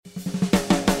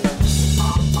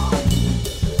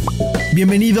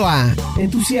Bienvenido a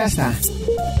Entusiasta,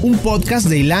 un podcast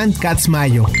de Ilan Katz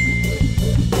Mayo.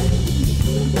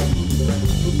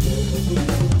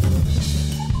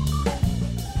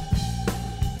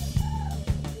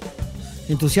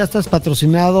 Entusiasta es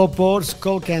patrocinado por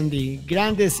Skullcandy.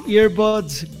 Grandes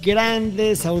earbuds,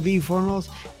 grandes audífonos,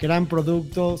 gran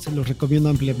producto, se los recomiendo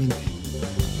ampliamente.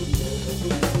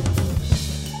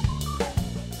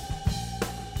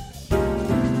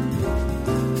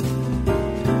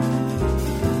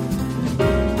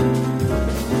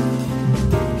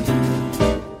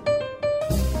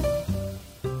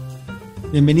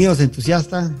 Bienvenidos a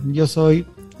Entusiasta, yo soy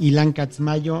Ilan Katz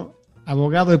Mayo,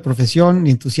 abogado de profesión,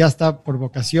 entusiasta por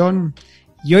vocación,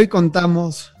 y hoy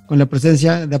contamos con la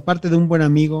presencia de, aparte de un buen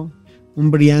amigo,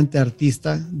 un brillante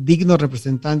artista, digno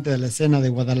representante de la escena de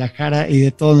Guadalajara y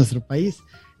de todo nuestro país,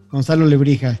 Gonzalo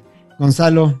Lebrija.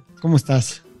 Gonzalo, ¿cómo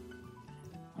estás?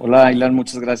 Hola, Ilan,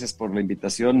 muchas gracias por la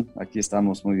invitación. Aquí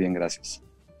estamos, muy bien, gracias.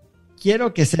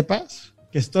 Quiero que sepas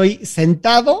que estoy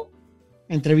sentado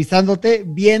entrevistándote,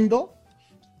 viendo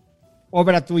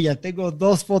obra tuya. Tengo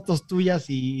 2 fotos tuyas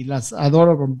y las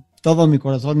adoro con todo mi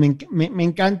corazón. Me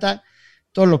encanta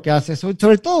todo lo que haces.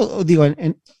 Sobre todo, digo,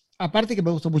 aparte que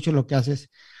me gusta mucho lo que haces,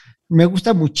 me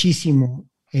gusta muchísimo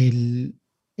el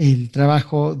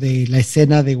trabajo de la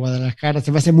escena de Guadalajara.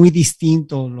 Se me hace muy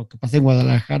distinto lo que pasa en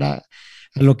Guadalajara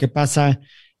a lo que pasa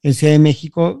en Ciudad de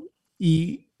México.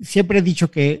 Y siempre he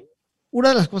dicho que una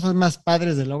de las cosas más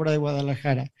padres de la obra de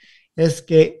Guadalajara es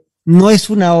que no es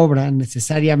una obra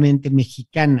necesariamente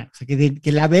mexicana, o sea,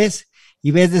 que la ves y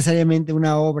ves necesariamente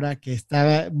una obra que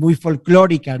está muy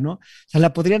folclórica, ¿no? O sea,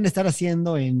 la podrían estar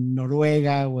haciendo en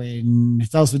Noruega o en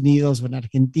Estados Unidos o en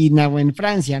Argentina o en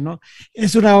Francia, ¿no?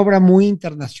 Es una obra muy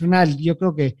internacional, yo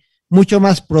creo que mucho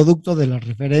más producto de las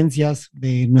referencias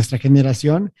de nuestra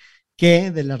generación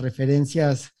que de las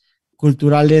referencias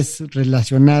culturales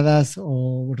relacionadas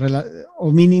o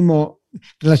mínimo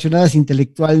relacionadas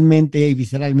intelectualmente y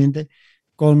visceralmente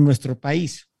con nuestro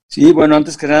país. Sí, bueno,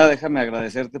 antes que nada, déjame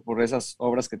agradecerte por esas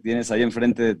obras que tienes ahí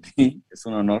enfrente de ti. Es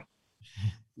un honor,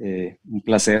 un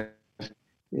placer.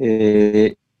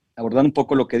 Abordando un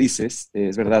poco lo que dices,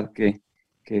 es verdad que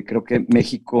creo que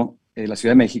México, la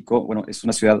Ciudad de México, bueno, es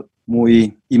una ciudad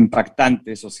muy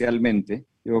impactante socialmente.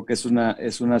 Yo creo que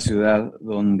es una ciudad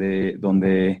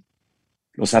donde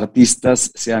los artistas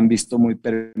se han visto muy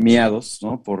permeados,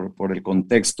 ¿no? por el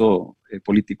contexto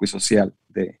político y social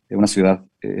de una ciudad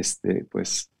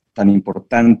pues, tan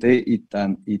importante y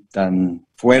tan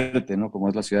fuerte, ¿no? como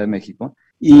es la Ciudad de México.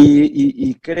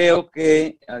 Y creo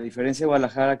que, a diferencia de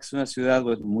Guadalajara, que es una ciudad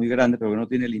pues, muy grande, pero que no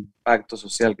tiene el impacto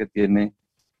social que tiene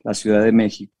la Ciudad de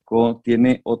México,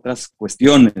 tiene otras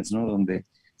cuestiones, ¿no? donde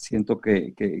siento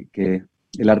que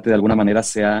el arte de alguna manera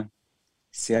se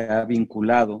ha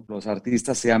vinculado, los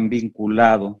artistas se han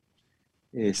vinculado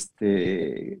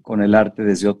con el arte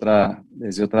desde otra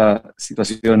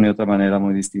situación y otra manera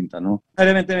muy distinta, ¿no?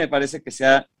 Realmente me parece que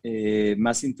sea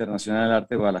más internacional el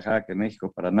arte de Guadalajara que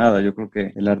México, para nada. Yo creo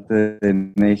que el arte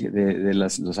de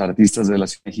los artistas de la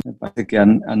Ciudad de México me parece que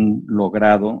han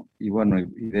logrado, y bueno,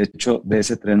 y de hecho de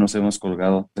ese tren nos hemos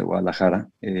colgado de Guadalajara,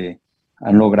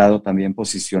 han logrado también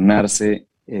posicionarse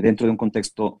dentro de un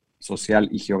contexto social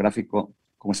y geográfico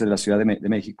como es de la Ciudad de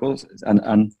México,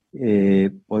 han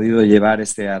podido llevar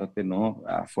este arte, ¿no?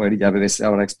 afuera. Ya ves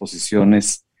ahora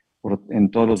exposiciones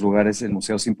en todos los lugares, en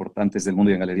museos importantes del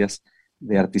mundo y en galerías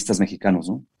de artistas mexicanos,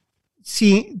 ¿no?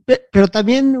 Sí, pero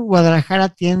también Guadalajara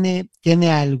tiene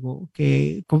algo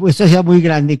que, como es una ciudad muy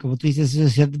grande, como tú dices, es una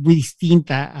ciudad muy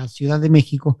distinta a Ciudad de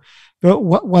México, pero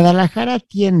Guadalajara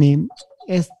tiene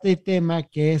este tema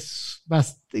que es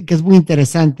muy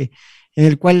interesante, en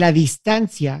el cual la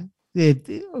distancia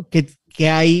que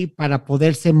hay para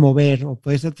poderse mover o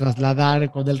poderse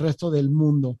trasladar con el resto del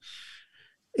mundo,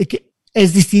 que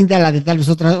es distinta a la de tal vez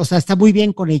otras, o sea, está muy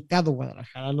bien conectado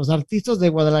Guadalajara. Los artistas de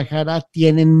Guadalajara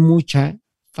tienen mucha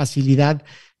facilidad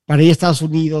para ir a Estados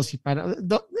Unidos y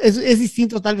es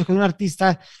distinto tal vez con un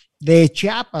artista de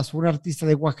Chiapas o un artista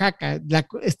de Oaxaca.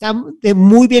 Está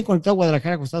muy bien conectado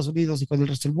Guadalajara con Estados Unidos y con el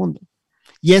resto del mundo.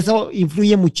 Y eso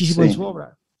influye muchísimo en su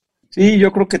obra. Sí,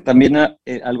 yo creo que también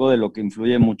algo de lo que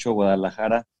influye mucho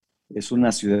Guadalajara es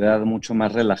una ciudad mucho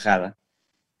más relajada.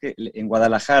 En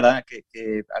Guadalajara,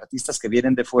 que artistas que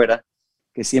vienen de fuera,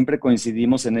 que siempre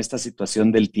coincidimos en esta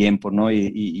situación del tiempo, ¿no?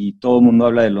 Y todo el mundo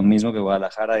habla de lo mismo, que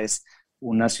Guadalajara es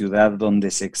una ciudad donde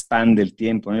se expande el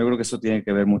tiempo, ¿no? Yo creo que eso tiene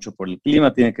que ver mucho por el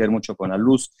clima, tiene que ver mucho con la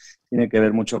luz, tiene que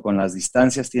ver mucho con las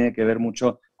distancias, tiene que ver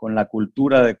mucho con la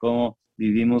cultura de cómo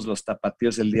vivimos los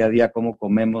tapatíos el día a día, cómo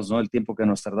comemos, ¿no? El tiempo que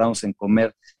nos tardamos en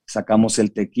comer, sacamos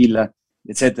el tequila,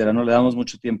 etcétera, ¿no? Le damos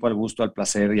mucho tiempo al gusto, al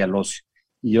placer y al ocio.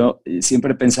 Y yo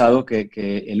siempre he pensado que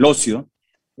el ocio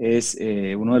es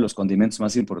uno de los condimentos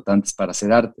más importantes para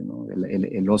hacer arte, ¿no?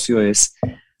 El ocio es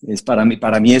para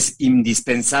mí es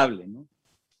indispensable, ¿no?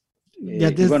 Y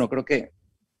bueno, creo que,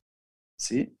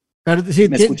 ¿sí? Pero, sí,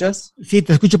 ¿Me escuchas? sí,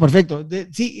 te escucho perfecto.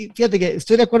 Sí, fíjate que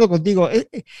estoy de acuerdo contigo.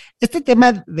 Este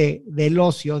tema del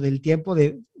ocio, del tiempo,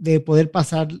 de poder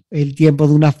pasar el tiempo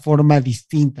de una forma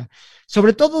distinta.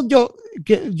 Sobre todo yo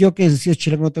que he sido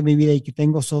chilango toda mi vida y que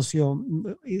tengo socio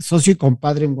y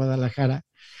compadre en Guadalajara,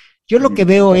 yo lo que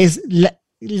veo es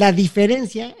la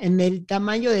diferencia en el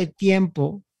tamaño de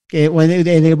tiempo o en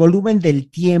el volumen del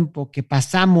tiempo que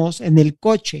pasamos en el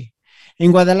coche.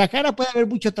 En Guadalajara puede haber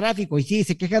mucho tráfico y sí,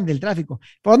 se quejan del tráfico,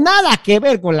 pero nada que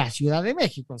ver con la Ciudad de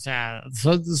México.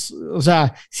 O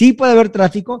sea, sí puede haber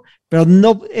tráfico, pero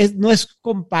no es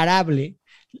comparable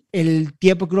el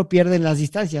tiempo que uno pierde en las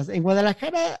distancias. En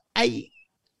Guadalajara hay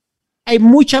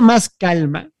mucha más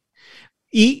calma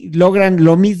y logran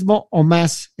lo mismo o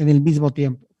más en el mismo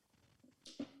tiempo.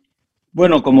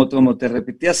 Bueno, como te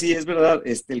repetí, así es verdad.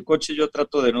 El coche, yo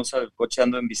trato de no usar el coche,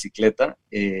 ando en bicicleta.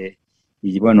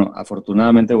 Y bueno,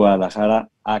 afortunadamente Guadalajara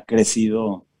ha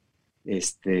crecido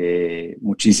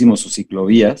muchísimo sus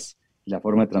ciclovías. La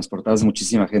forma de transportarse,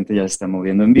 muchísima gente ya se está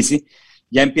moviendo en bici.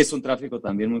 Ya empieza un tráfico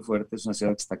también muy fuerte. Es una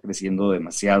ciudad que está creciendo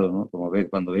demasiado, ¿no?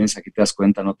 Cuando vienes aquí te das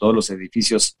cuenta, ¿no? Todos los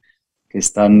edificios que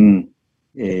están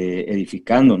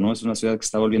edificando, ¿no? Es una ciudad que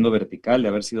está volviendo vertical de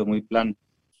haber sido muy plana.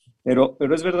 Pero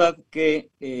es verdad que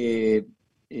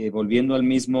volviendo al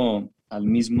mismo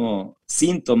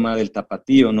síntoma del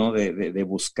tapatío, ¿no? De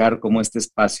buscar como este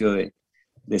espacio de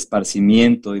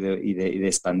esparcimiento y de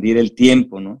expandir el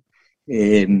tiempo, ¿no?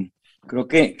 Creo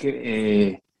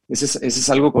que ese es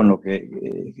algo con lo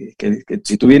que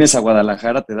si tú vienes a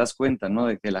Guadalajara te das cuenta, ¿no?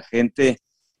 De que la gente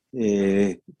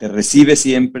te recibe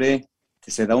siempre,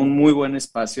 se da un muy buen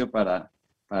espacio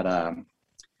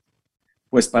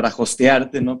pues para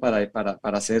hostearte, ¿no? Para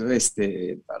hacer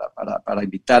para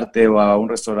invitarte o a un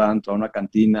restaurante o a una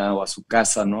cantina o a su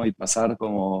casa, ¿no? Y pasar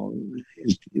como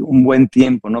un buen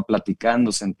tiempo, ¿no?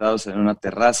 Platicando, sentados en una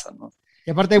terraza, ¿no?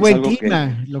 Y aparte hay buen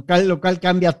clima, local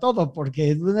cambia todo, porque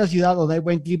en una ciudad donde hay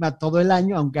buen clima todo el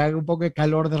año, aunque haga un poco de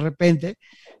calor de repente,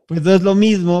 pues no es lo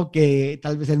mismo que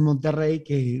tal vez en Monterrey,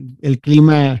 que el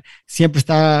clima siempre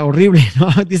está horrible, ¿no?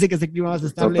 Dice que es el clima más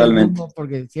estable del mundo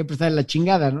porque siempre está en la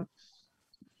chingada, ¿no?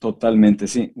 Totalmente,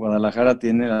 sí. Guadalajara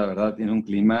la verdad, tiene un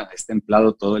clima, es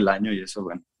templado todo el año y eso,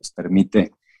 bueno, pues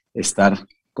permite estar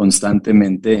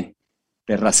constantemente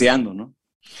terraceando, ¿no?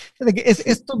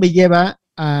 Esto me lleva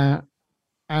a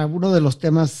uno de los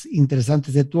temas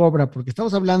interesantes de tu obra, porque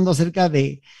estamos hablando acerca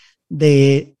de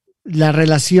la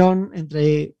relación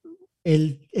entre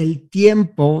el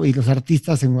tiempo y los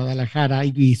artistas en Guadalajara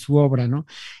y su obra, ¿no?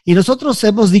 Y nosotros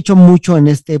hemos dicho mucho en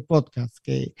este podcast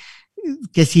que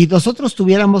si nosotros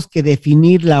tuviéramos que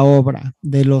definir la obra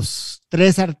de los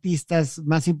tres artistas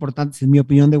más importantes, en mi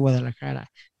opinión, de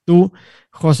Guadalajara, tú,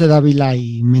 José Dávila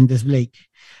y Méndez Blake,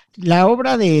 la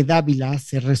obra de Dávila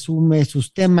se resume,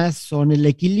 sus temas son el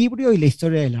equilibrio y la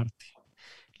historia del arte.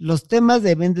 Los temas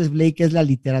de Méndez Blake es la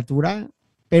literatura,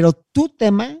 pero tu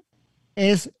tema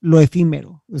es lo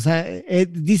efímero. O sea,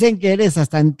 dicen que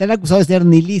te han acusado de ser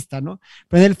nihilista, ¿no?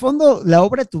 Pero en el fondo, la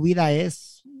obra de tu vida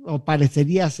es, o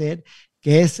parecería ser,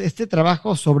 que es este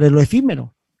trabajo sobre lo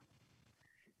efímero.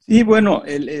 Sí, bueno,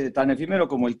 tan efímero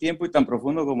como el tiempo y tan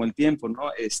profundo como el tiempo, ¿no?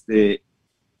 Es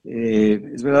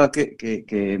verdad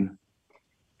que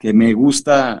me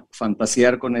gusta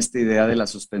fantasear con esta idea de la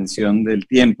suspensión del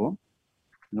tiempo,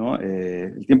 ¿no?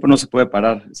 El tiempo no se puede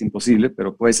parar, es imposible,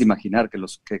 pero puedes imaginar que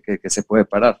se puede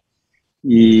parar.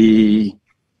 Y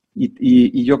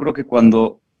yo creo que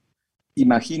cuando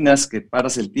imaginas que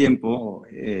paras el tiempo,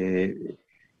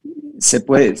 se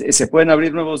pueden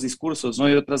abrir nuevos discursos, ¿no?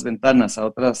 Y otras ventanas a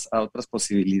otras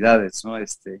posibilidades, ¿no?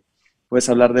 Puedes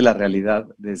hablar de la realidad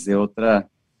desde otra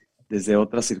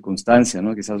circunstancia,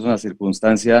 ¿no? Quizás una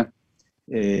circunstancia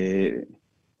que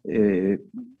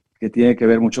tiene que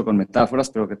ver mucho con metáforas,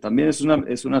 pero que también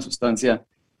es una sustancia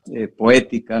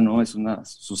poética, ¿no? Es una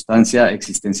sustancia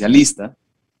existencialista,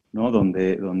 ¿no?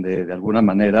 Donde de alguna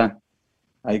manera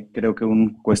hay, creo que,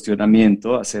 un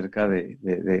cuestionamiento acerca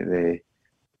de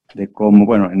cómo,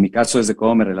 bueno, en mi caso es de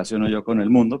cómo me relaciono yo con el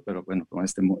mundo, pero bueno,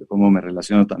 cómo me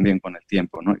relaciono también con el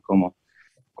tiempo, ¿no? Y cómo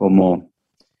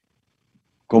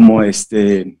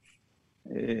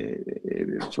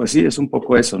pues sí, es un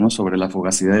poco eso, ¿no? Sobre la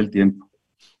fugacidad del tiempo,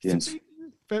 pienso. Sí,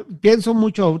 pienso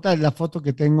mucho ahorita en la foto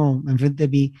que tengo enfrente de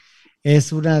mí.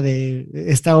 es una de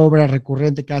esta obra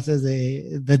recurrente que haces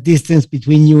de The Distance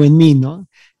Between You and Me, ¿no?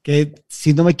 Que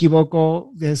si no me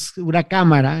equivoco es una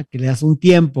cámara que le das un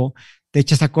tiempo, te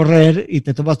echas a correr y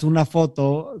te tomas una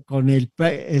foto con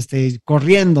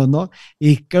corriendo, ¿no?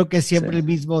 Y creo que Sí. siempre el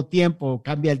mismo tiempo,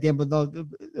 cambia el tiempo, ¿no?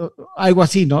 Algo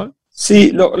así, ¿no?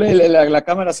 Sí, la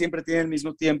cámara siempre tiene el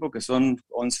mismo tiempo, que son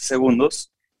 11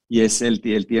 segundos, y es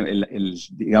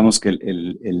digamos que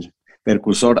el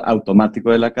percursor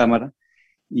automático de la cámara.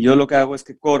 Y yo lo que hago es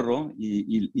que corro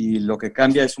y lo que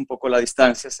cambia es un poco la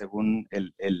distancia según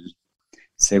el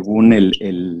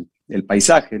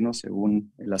paisaje, ¿no?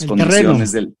 Según las El terreno.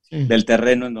 condiciones Sí. del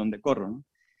terreno en donde corro, ¿no?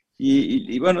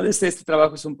 Bueno, este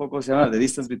trabajo es un poco, se llama The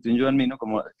Distance Between You and Me, ¿no?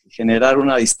 Como generar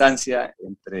una distancia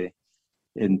entre,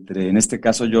 en este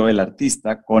caso yo, el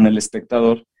artista, con el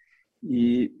espectador.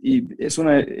 Y es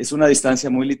una distancia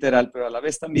muy literal, pero a la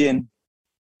vez también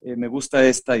me gusta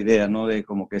esta idea, ¿no? De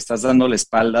como que estás dando la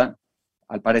espalda.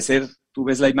 Al parecer, tú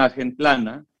ves la imagen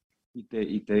plana y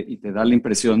te da la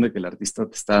impresión de que el artista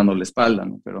te está dando la espalda,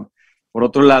 ¿no? Pero por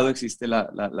otro lado existe el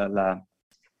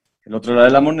otro lado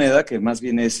de la moneda, que más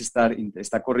bien está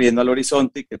corriendo al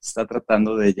horizonte y que te está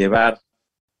tratando de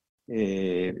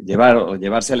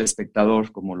llevarse al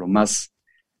espectador como lo más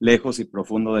lejos y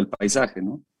profundo del paisaje,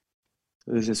 ¿no?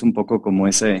 Entonces es un poco como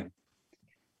ese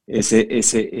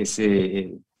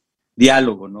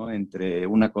diálogo, ¿no? Entre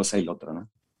una cosa y la otra, ¿no?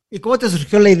 ¿Y cómo te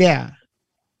surgió la idea?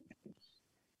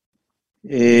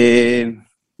 Eh,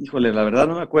 Híjole, la verdad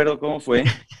no me acuerdo cómo fue.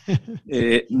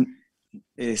 Eh,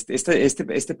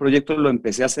 este proyecto lo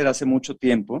empecé a hacer hace mucho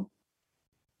tiempo.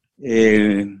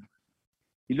 Eh,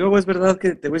 y luego es verdad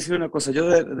que te voy a decir una cosa, yo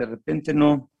de repente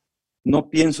no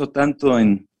pienso tanto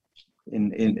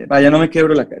vaya, no me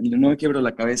quiebro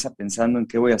la cabeza pensando en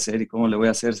qué voy a hacer y cómo le voy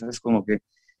a hacer, ¿sabes? Como que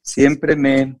siempre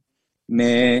me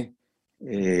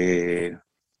he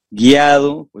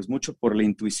guiado pues mucho por la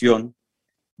intuición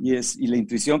y la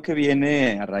intuición que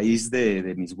viene a raíz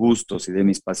de mis gustos y de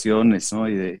mis pasiones, ¿no?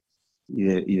 Y de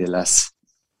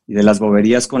las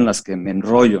boberías con las que me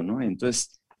enrollo, ¿no?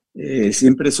 Entonces,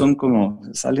 siempre son como,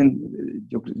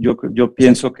 yo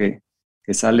pienso que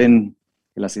salen,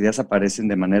 que las ideas aparecen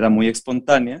de manera muy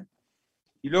espontánea.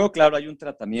 Y luego, claro, hay un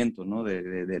tratamiento, ¿no?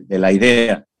 De la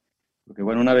idea. Porque,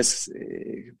 bueno, una vez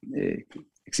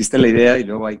existe la idea y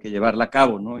luego hay que llevarla a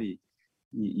cabo, ¿no? Y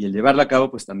el llevarla a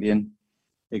cabo, pues también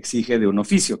exige de un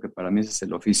oficio, que para mí ese es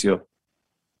el oficio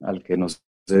al que nos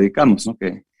dedicamos, ¿no?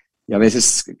 Y a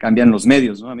veces cambian los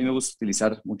medios, ¿no? A mí me gusta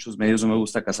utilizar muchos medios, no me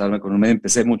gusta casarme con un medio.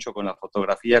 Empecé mucho con la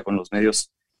fotografía, con los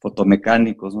medios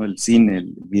fotomecánicos, ¿no? El cine,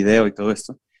 el video y todo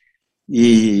esto.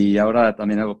 Y ahora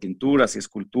también hago pinturas y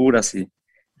esculturas y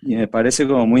me parece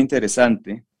como muy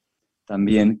interesante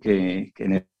también que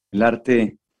en el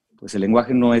arte, pues el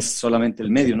lenguaje no es solamente el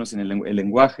medio, ¿no? Sino el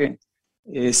lenguaje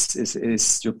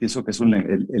yo pienso que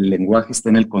el lenguaje está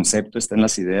en el concepto, está en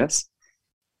las ideas,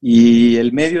 y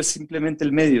el medio es simplemente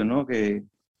el medio, ¿no? Que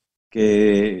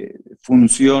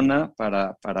funciona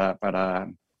para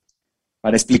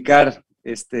explicar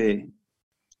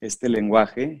este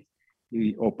lenguaje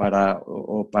o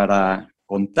para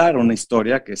contar una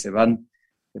historia que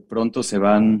de pronto se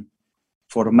van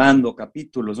formando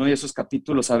capítulos, ¿no? Y esos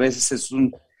capítulos a veces es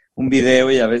un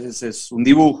video y a veces es un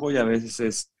dibujo y a veces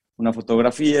es una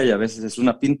fotografía y a veces es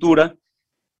una pintura,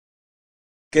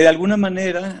 que de alguna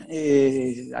manera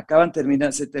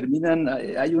se terminan,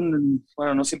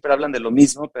 bueno, no siempre hablan de lo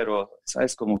mismo, pero,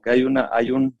 ¿sabes? Como que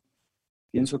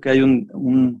pienso que hay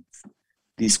un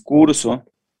discurso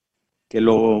que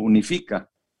lo unifica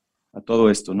a todo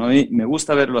esto, ¿no? A mí me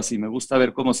gusta verlo así, me gusta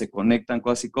ver cómo se conectan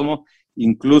cosas y cómo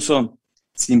incluso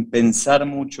sin pensar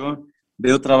mucho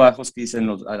veo trabajos que hice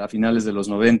a finales de los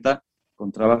 90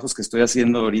 con trabajos que estoy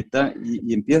haciendo ahorita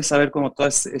y empiezas a ver como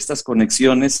todas estas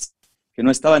conexiones que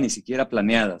no estaban ni siquiera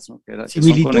planeadas, ¿no? Que son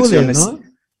Similitudes, conexiones. ¿no?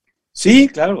 Sí,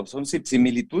 claro, son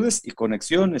similitudes y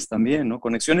conexiones también, ¿no?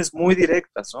 Conexiones muy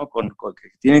directas, ¿no? Que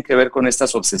tienen que ver con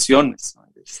estas obsesiones, ¿no?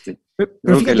 Pero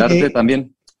Creo que el fíjate arte que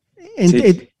también. en,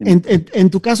 Sí, en- en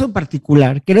tu caso en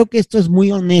particular, creo que esto es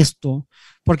muy honesto,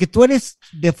 porque tú eres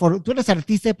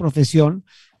artista de profesión,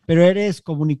 pero eres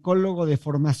comunicólogo de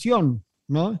formación,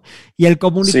 ¿no? Y el sí,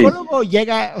 comunicólogo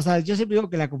llega, o sea, yo siempre digo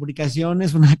que la comunicación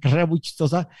es una carrera muy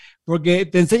chistosa, porque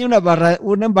te enseña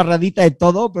una embarradita de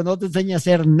todo, pero no te enseña a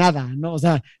hacer nada, ¿no? O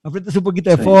sea, aprendes un poquito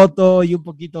de sí. foto y un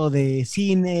poquito de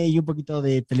cine y un poquito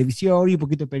de televisión y un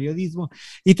poquito de periodismo,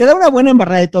 y te da una buena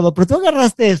embarrada de todo, pero tú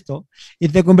agarraste esto y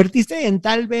te convertiste en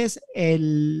tal vez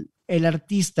el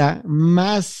artista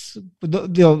más,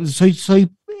 soy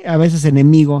a veces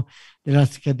enemigo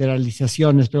las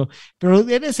generalizaciones, pero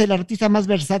eres el artista más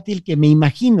versátil que me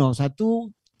imagino. O sea,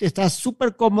 tú estás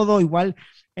súper cómodo igual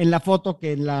en la foto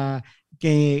que en la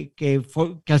que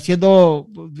haciendo,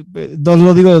 no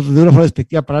lo digo de una forma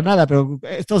despectiva para nada, pero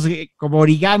estos como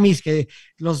origamis que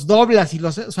los doblas y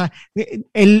o sea,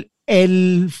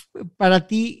 para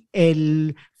ti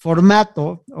el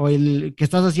formato o el que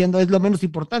estás haciendo es lo menos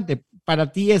importante.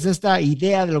 Para ti es esta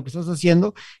idea de lo que estás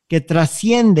haciendo que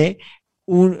trasciende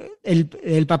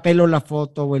el papel o la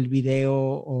foto o el video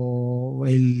o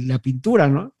la pintura,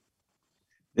 ¿no?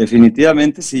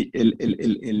 Definitivamente sí, el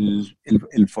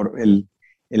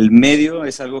medio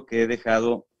es algo que he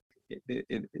dejado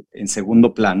en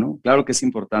segundo plano. Claro que es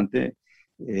importante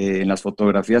en las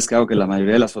fotografías, claro que la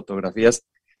mayoría de las fotografías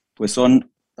pues son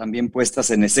también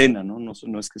puestas en escena, ¿no?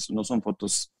 No es que no son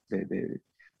fotos de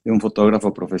un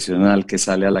fotógrafo profesional que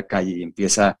sale a la calle y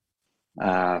empieza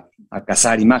a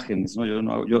cazar imágenes, ¿no?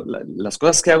 Las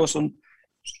cosas que hago son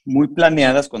muy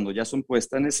planeadas cuando ya son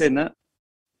puestas en escena,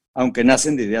 aunque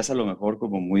nacen de ideas a lo mejor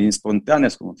como muy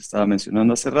espontáneas, como te estaba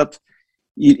mencionando hace rato.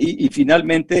 Y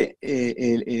finalmente,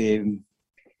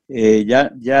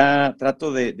 ya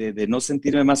trato de no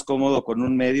sentirme más cómodo con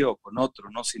un medio o con otro,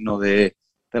 ¿no? Sino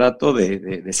trato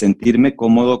de sentirme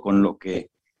cómodo con lo que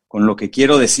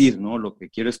quiero decir, ¿no? Lo que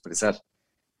quiero expresar.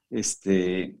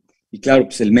 Y claro,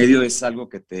 pues el medio es algo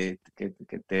que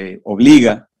te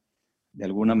obliga de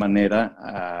alguna manera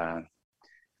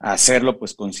a hacerlo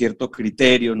pues con cierto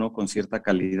criterio, ¿no? Con cierta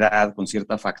calidad, con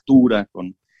cierta factura,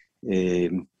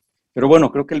 pero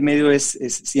bueno, creo que el medio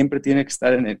siempre tiene que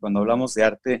estar cuando hablamos de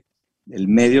arte, el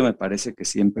medio me parece que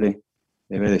siempre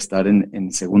debe de estar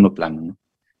en segundo plano, ¿no?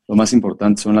 Lo más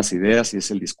importante son las ideas y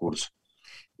es el discurso.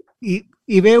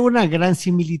 Y veo una gran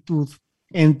similitud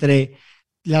entre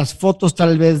las fotos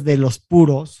tal vez de los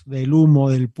puros, del humo,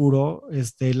 del puro,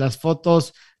 las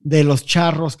fotos de los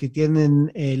charros que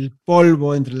tienen el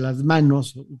polvo entre las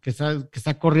manos que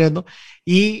está corriendo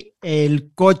y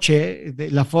el coche,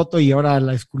 la foto y ahora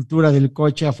la escultura del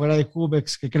coche afuera de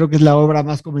Jumex, que creo que es la obra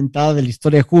más comentada de la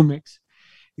historia de Jumex,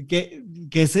 que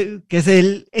es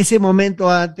ese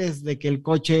momento antes de que el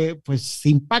coche pues se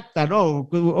impacta, ¿no?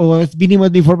 O es mínimo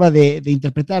es mi forma de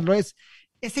interpretarlo, es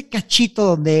ese cachito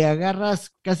donde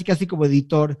agarras casi como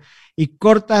editor y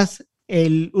cortas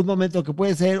un momento que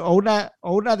puede ser o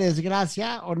una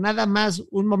desgracia o nada más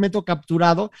un momento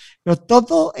capturado, pero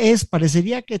todo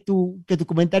parecería que tu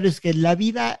comentario es que la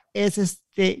vida es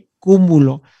este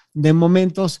cúmulo de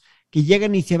momentos que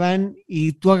llegan y se van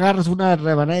y tú agarras una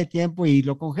rebanada de tiempo y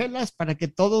lo congelas para que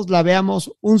todos la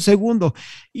veamos un segundo.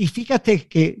 Y fíjate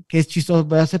que es chistoso,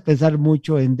 me hace pensar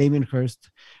mucho en Damien Hirst,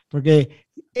 porque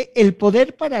el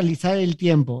poder paralizar el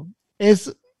tiempo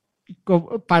es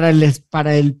para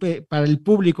el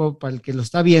público, para el que lo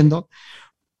está viendo,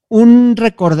 un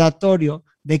recordatorio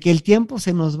de que el tiempo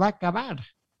se nos va a acabar,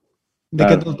 de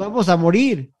que nos vamos a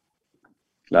morir.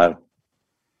 Claro.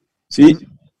 Sí,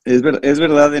 es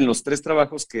verdad, en los tres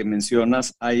trabajos que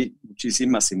mencionas hay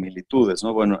muchísimas similitudes,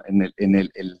 ¿no? Bueno,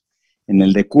 en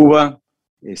el de Cuba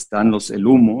están el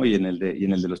humo y en el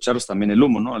de los charros también el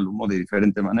humo, ¿no? El humo de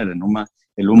diferente manera.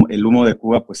 El humo de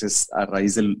Cuba pues es a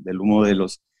raíz del humo de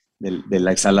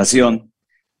la exhalación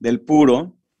del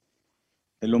puro,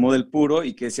 el humo del puro,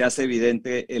 y que se hace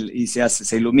evidente y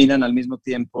se iluminan al mismo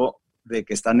tiempo de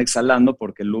que están exhalando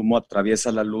porque el humo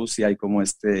atraviesa la luz y hay como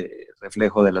este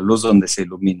reflejo de la luz donde se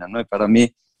ilumina, ¿no? Y para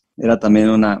mí era también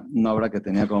una obra que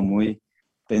tenía como muy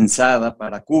pensada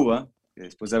para Cuba, que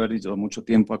después de haber ido mucho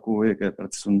tiempo a Cuba y que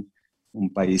aparte es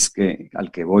un país al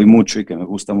que voy mucho y que me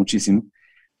gusta muchísimo,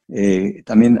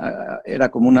 también era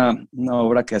como una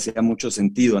obra que hacía mucho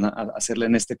sentido, ¿no? Hacerla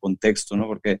en este contexto, ¿no?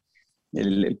 Porque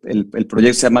el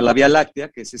proyecto se llama La Vía Láctea,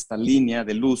 que es esta línea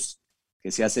de luz que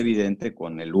se hace evidente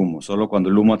con el humo. Solo cuando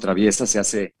el humo atraviesa se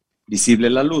hace visible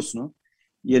la luz, ¿no?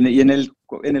 Y en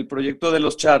el proyecto de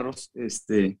los charros, es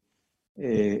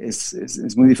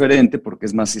muy diferente porque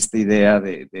es más esta idea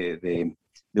de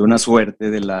una suerte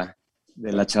de la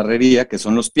charrería, que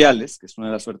son los piales, que es una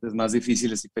de las suertes más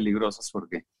difíciles y peligrosas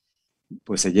porque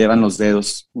pues se llevan los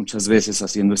dedos muchas veces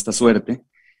haciendo esta suerte.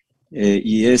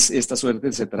 Y esta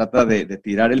suerte se trata de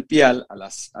tirar el pial a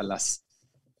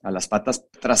las patas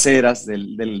traseras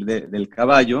del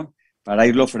caballo para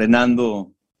irlo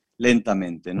frenando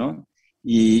lentamente, ¿no?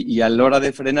 Y a la hora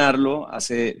de frenarlo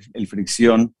hace el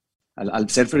fricción, al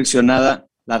ser friccionada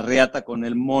la reata con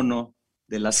el mono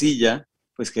de la silla,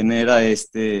 pues genera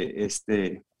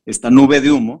esta nube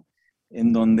de humo,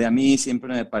 en donde a mí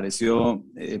siempre me pareció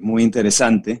muy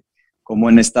interesante cómo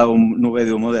en esta nube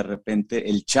de humo de repente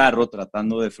el charro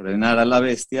tratando de frenar a la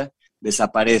bestia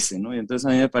desaparece, ¿no? Y entonces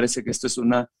a mí me parece que esto es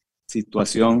una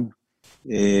situación,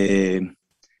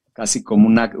 casi como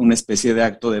una especie de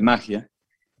acto de magia,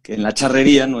 que en la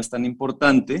charrería no es tan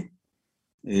importante.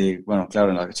 Bueno,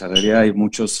 claro, en la charrería hay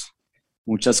muchas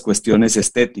cuestiones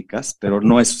estéticas, pero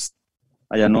no es,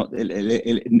 no,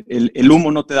 el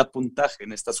humo no te da puntaje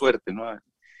en esta suerte, ¿no?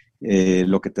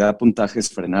 Lo que te da puntaje es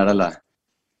frenar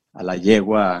a la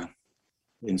yegua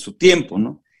en su tiempo,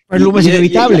 ¿no? Pero el humo es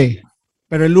inevitable,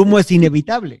 pero el humo es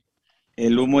inevitable.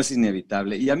 El humo es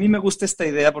inevitable. Y a mí me gusta esta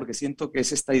idea porque siento que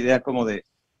es esta idea como de,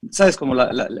 ¿sabes? Como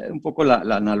un poco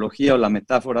la analogía o la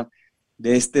metáfora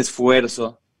de este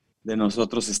esfuerzo de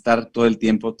nosotros estar todo el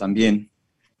tiempo también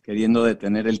queriendo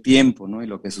detener el tiempo, ¿no? Y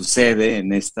lo que sucede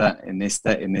en esta,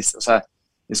 o sea,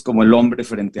 es como el hombre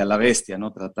frente a la bestia,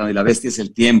 ¿no? Y la bestia es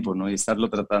el tiempo, ¿no? Y estarlo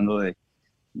tratando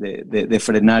de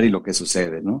frenar y lo que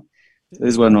sucede, ¿no?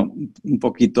 Entonces, bueno, un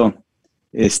poquito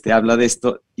habla de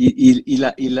esto.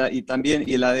 Y también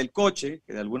la del coche,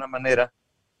 que de alguna manera,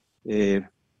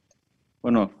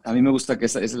 bueno, a mí me gusta que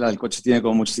esa la del coche tiene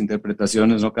como muchas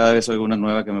interpretaciones, ¿no? Cada vez oigo una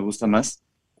nueva que me gusta más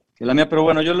que la mía, pero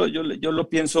bueno, yo lo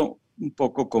pienso un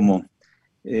poco como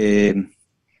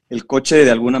el coche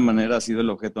de alguna manera ha sido el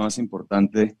objeto más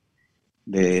importante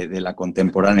de la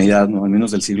contemporaneidad, ¿no? Al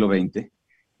menos del siglo XX,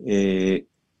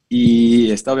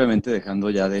 y está obviamente dejando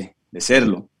ya de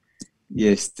serlo.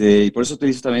 Y por eso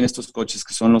utilizo también estos coches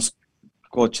que son los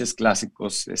coches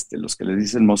clásicos, los que les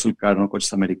dicen muscle car, ¿no?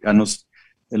 Coches americanos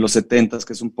de los 70s,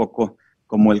 que es un poco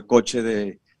como el coche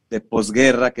de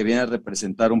posguerra que viene a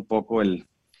representar un poco el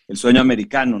sueño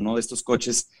americano, ¿no? De estos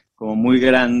coches como muy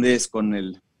grandes con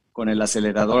el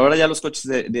acelerador. Ahora ya los coches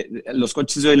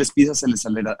de hoy les pisas el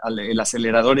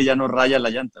acelerador y ya no raya la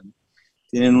llanta, ¿no?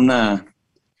 Tienen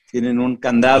un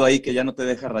candado ahí que ya no te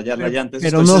deja rayar la llanta. Esos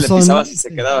pero coches no le son, pisabas y se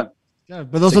quedaban. Claro,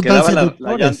 pero no son tan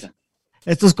seductores.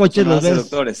 Estos coches los ves.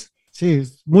 Seductores. Sí,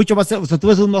 mucho más. O sea, tú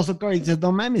ves un muscle car y dices,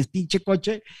 no mames, pinche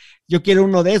coche, yo quiero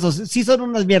uno de esos. Sí, son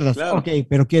unas mierdas, claro. Ok,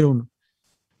 pero quiero uno.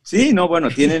 Sí, no, bueno,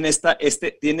 tienen estas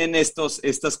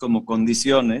como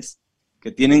condiciones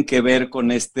que tienen que ver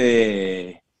con esta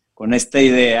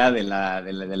idea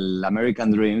del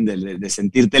American Dream, de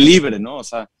sentirte libre, ¿no? O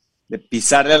sea, de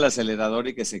pisarle al acelerador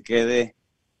y que se quede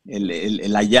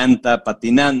la llanta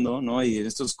patinando, ¿no? Y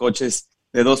estos coches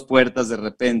de 2 puertas de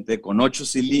repente, con 8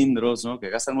 cilindros, ¿no? Que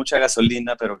gastan mucha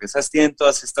gasolina, pero que tienen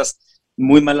todas estas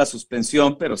muy mala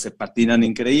suspensión, pero se patinan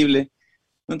increíble.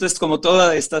 Entonces, como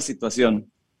toda esta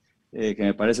situación, que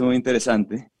me parece muy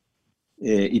interesante,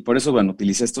 y por eso, bueno,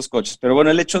 utilicé estos coches. Pero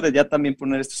bueno, el hecho de ya también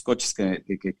poner estos coches que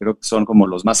creo que son como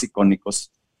los más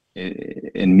icónicos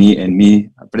en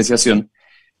mi apreciación,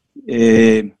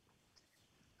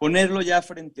 ponerlo ya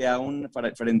frente a un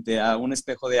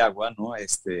espejo de agua, ¿no?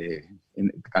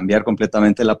 Cambiar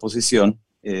completamente la posición,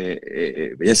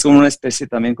 es como una especie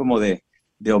también como de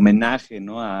homenaje,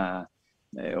 ¿no?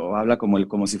 O habla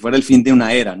como si fuera el fin de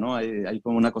una era, ¿no? Hay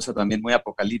como una cosa también muy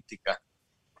apocalíptica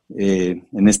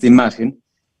en esta imagen,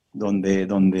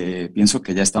 donde pienso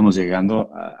que ya estamos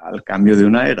llegando al cambio de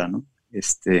una era, ¿no?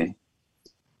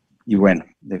 Y bueno,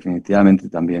 definitivamente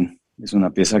también es una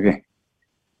pieza que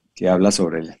habla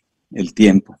sobre el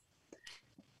tiempo.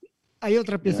 Hay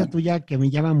otra pieza tuya que me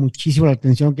llama muchísimo la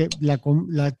atención, que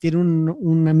la tiene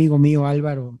un amigo mío,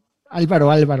 Álvaro, que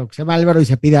se llama Álvaro y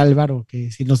se pide Álvaro,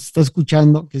 que si nos está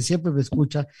escuchando, que siempre me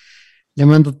escucha, le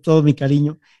mando todo mi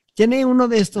cariño. Tiene uno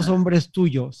de estos hombres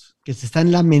tuyos que se están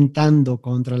lamentando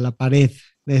contra la pared,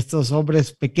 de estos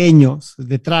hombres pequeños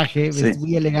de traje, sí,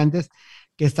 muy elegantes,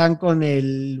 que están con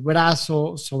el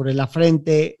brazo sobre la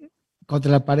frente contra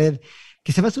la pared,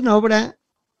 que se me hace una obra,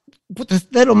 puta, es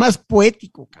de lo más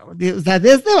poético, cabrón. O sea,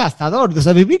 es devastador. O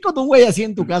sea, vivir con un güey así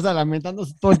en tu casa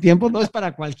lamentándose todo el tiempo no es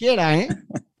para cualquiera, ¿eh?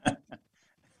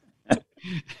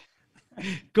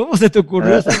 ¿Cómo se te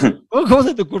ocurrió eso? ¿Cómo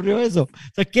se te ocurrió eso? O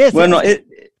sea, ¿qué es? Bueno,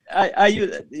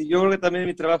 yo creo que también en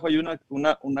mi trabajo hay una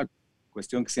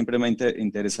cuestión que siempre me ha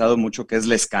interesado mucho, que es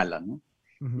la escala, ¿no?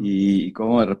 Uh-huh. Y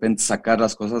cómo de repente sacar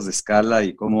las cosas de escala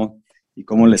y cómo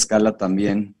la escala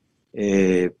también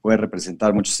puede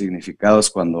representar muchos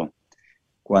significados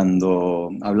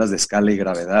cuando hablas de escala y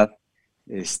gravedad.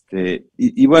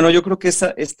 Y bueno, yo creo que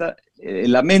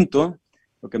el lamento,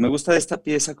 lo que me gusta de esta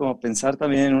pieza, como pensar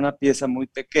también en una pieza muy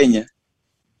pequeña,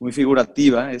 muy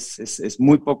figurativa, es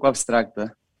muy poco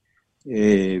abstracta,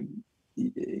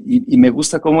 y me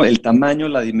gusta como el tamaño,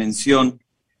 la dimensión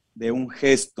de un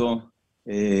gesto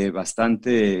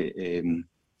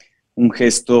un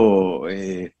gesto,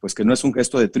 pues que no es un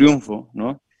gesto de triunfo,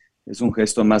 ¿no? Es un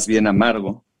gesto más bien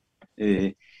amargo.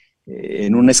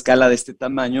 En una escala de este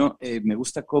tamaño, me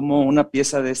gusta cómo una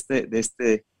pieza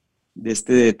de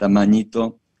este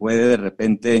tamañito puede de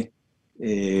repente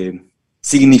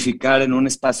significar en un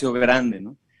espacio grande,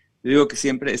 ¿no? Yo digo que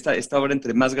siempre esta obra,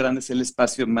 entre más grande es el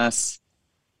espacio, más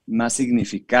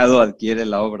significado adquiere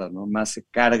la obra, ¿no? Más se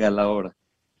carga la obra.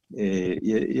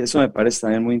 Y eso me parece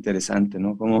también muy interesante,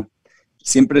 ¿no? Como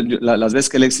siempre, las veces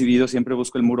que le he exhibido, siempre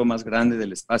busco el muro más grande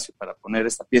del espacio para poner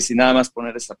esta pieza y nada más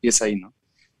poner esta pieza ahí, ¿no?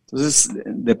 Entonces,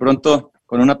 de pronto,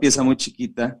 con una pieza muy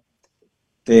chiquita,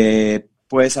 te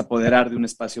puedes apoderar de un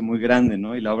espacio muy grande,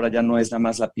 ¿no? Y la obra ya no es nada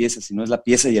más la pieza, sino es la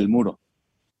pieza y el muro,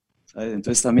 ¿sabes?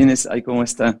 Entonces también hay como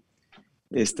esta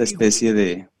especie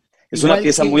de... Es una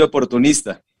pieza muy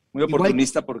oportunista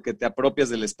porque te apropias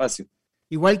del espacio.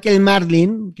 Igual que el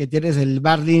Marlin, que tienes el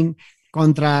Marlin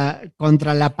contra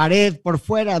la pared por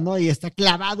fuera, ¿no? Y está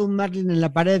clavado un Marlin en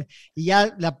la pared y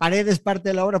ya la pared es parte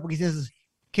de la obra porque dices,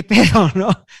 ¿qué pedo, no?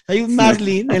 Hay un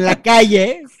Marlin en la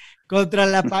calle contra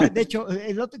la pared. De hecho,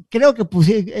 creo que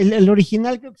el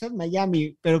original creo que está en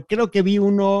Miami, pero creo que vi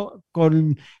uno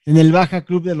en el Baja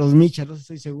Club de los Michas, no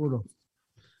estoy seguro.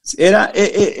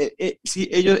 Sí,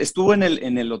 ellos estuvo en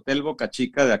el Hotel Boca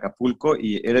Chica de Acapulco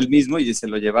y era el mismo y se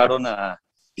lo llevaron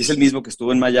es el mismo que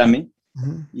estuvo en Miami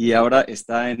y ahora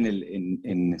está en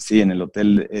el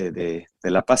Hotel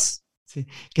de La Paz. Sí,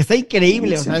 que está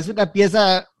increíble, o sea, es una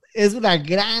pieza, es una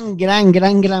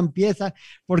gran pieza,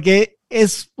 porque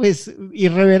es pues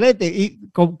irreverente y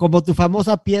como tu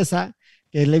famosa pieza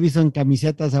que le he visto en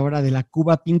camisetas ahora de la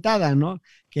Cuba pintada, ¿no?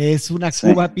 Que es una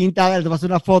Cuba pintada, le tomas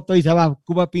una foto y se llama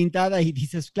Cuba pintada y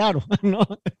dices, claro, ¿no?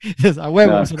 Dices, a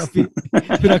huevo, claro.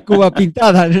 Es una Cuba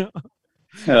pintada, ¿no?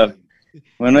 Claro.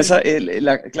 Bueno,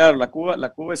 claro, la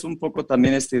Cuba es un poco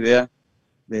también esta idea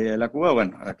de la Cuba.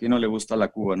 Bueno, aquí no le gusta la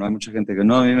Cuba, ¿no? Hay mucha gente que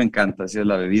no, a mí me encanta, así es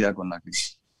la bebida con la que...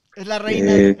 Es la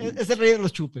reina, es el rey de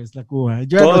los chupes, la Cuba.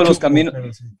 Yo todos los caminos,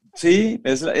 sí,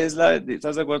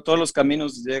 ¿estás de acuerdo? Todos los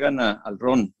caminos llegan al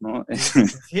ron, ¿no?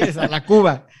 Sí, es a la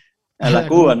Cuba. A la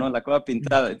Cuba, ¿no? La Cuba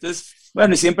pintada. Entonces,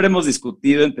 bueno, y siempre hemos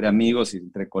discutido entre amigos y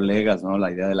entre colegas, ¿no?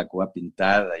 La idea de la Cuba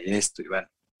pintada y esto, y bueno.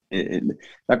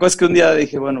 La cosa es que un día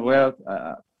dije, bueno, voy a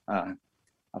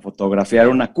fotografiar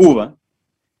una Cuba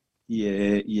y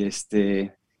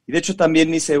de hecho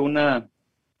también hice una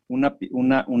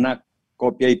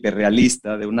copia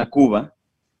hiperrealista de una Cuba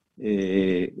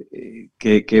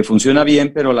que funciona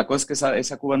bien, pero la cosa es que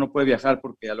esa Cuba no puede viajar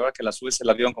porque a la hora que la subes el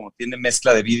avión, como tiene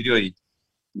mezcla de vidrio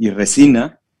y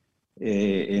resina,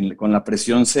 con la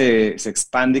presión se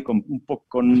expande y con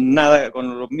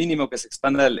lo mínimo que se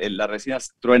expanda la resina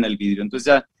se truena el vidrio. Entonces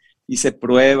ya hice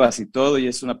pruebas y todo y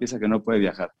es una pieza que no puede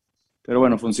viajar. Pero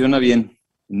bueno, funciona bien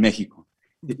en México.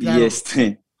 Claro.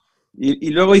 Y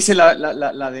luego hice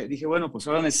dije, bueno, pues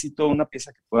ahora necesito una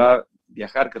pieza que pueda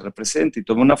viajar, que represente. Y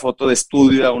tomé una foto de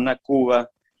estudio a una Cuba,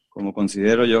 como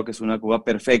considero yo que es una Cuba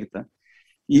perfecta.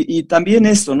 Y también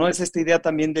esto, ¿no? Es esta idea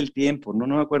también del tiempo, ¿no?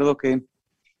 No me acuerdo que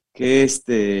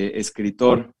este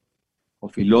escritor o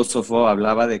filósofo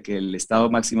hablaba de que el estado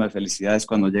máximo de felicidad es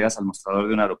cuando llegas al mostrador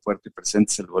de un aeropuerto y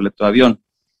presentes el boleto de avión,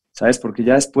 ¿sabes? Porque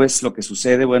ya después lo que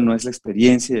sucede, bueno, es la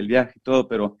experiencia y el viaje y todo,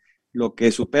 pero lo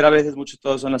que supera a veces mucho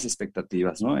todo son las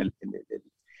expectativas, ¿no? El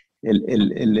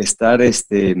estar,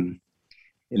 el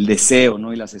deseo,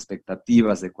 ¿no? Y las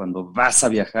expectativas de cuando vas a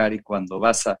viajar y cuando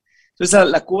vas a... Entonces,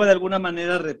 la Cuba de alguna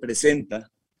manera representa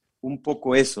un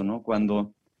poco eso, ¿no?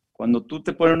 Cuando tú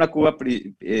te pones una Cuba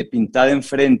pintada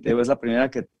enfrente, o es la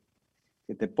primera que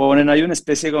te ponen, hay una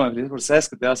especie como, porque sabes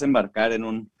que te vas a embarcar en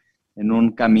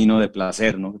un camino de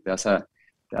placer, ¿no? Que te vas a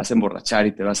emborrachar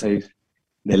y te vas a ir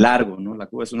de largo, ¿no? La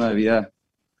Cuba es una bebida,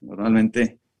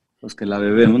 normalmente los que la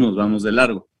bebemos nos vamos de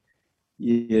largo.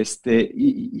 Y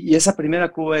esa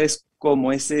primera Cuba es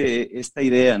como esta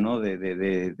idea, ¿no?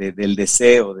 Del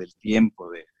deseo, del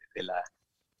tiempo,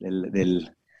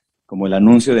 como el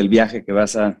anuncio del viaje que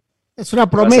vas a... Es una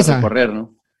promesa. Vas a recorrer,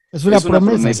 ¿no? Es una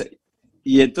promesa.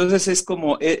 Y entonces es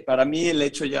como, para mí el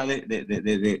hecho ya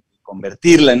de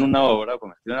convertirla en una obra,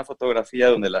 convertirla en una fotografía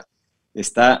donde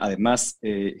está, además,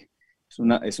 es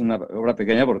una obra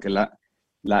pequeña porque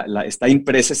está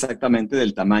impresa exactamente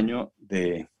del tamaño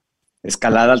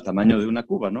escalada al tamaño de una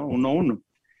Cuba, ¿no? 1:1.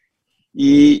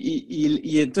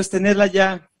 Y entonces tenerla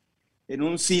ya en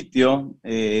un sitio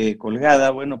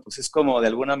colgada, bueno, pues es como de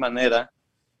alguna manera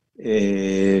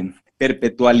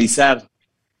perpetualizar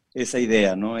esa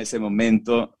idea, ¿no? Ese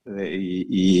momento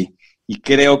y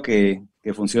creo que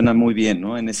funciona muy bien,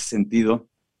 ¿no? En ese sentido,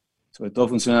 sobre todo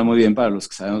funciona muy bien para los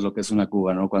que sabemos lo que es una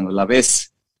Cuba, ¿no? Cuando la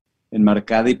ves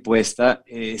enmarcada y puesta,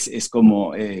 es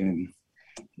como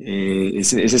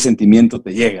ese sentimiento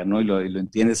te llega, ¿no? Y lo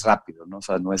entiendes rápido, ¿no? O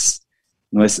sea,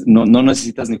 no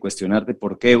necesitas ni cuestionarte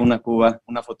por qué una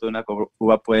foto de una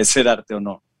Cuba puede ser arte o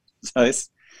no,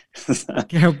 ¿sabes?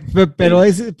 Pero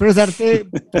es arte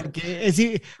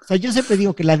porque o sea, yo siempre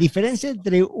digo que la diferencia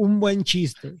entre un buen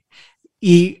chiste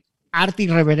y arte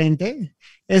irreverente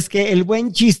es que el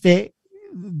buen chiste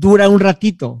dura un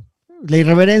ratito. La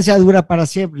irreverencia dura para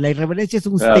siempre. La irreverencia es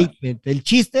un Claro, statement. El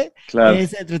chiste claro,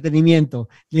 es entretenimiento.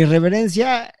 La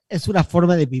irreverencia es una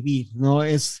forma de vivir, ¿no?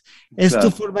 Es tu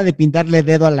claro. forma de pintarle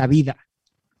dedo a la vida.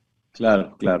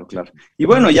 Claro, claro, claro. Y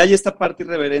bueno, ya hay esta parte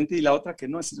irreverente y la otra que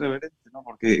no es irreverente, ¿no?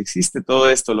 Porque existe todo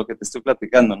esto, lo que te estoy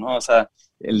platicando, ¿no? O sea,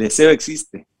 el deseo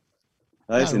existe,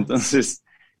 ¿sabes? Claro. Entonces,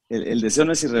 el deseo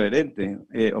no es irreverente,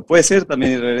 o puede ser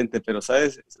también irreverente, pero,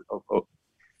 ¿sabes?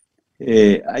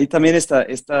 Hay también esta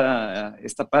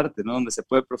parte, ¿no? Donde se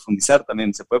puede profundizar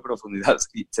también, se puede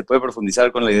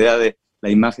profundizar con la idea de la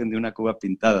imagen de una Cuba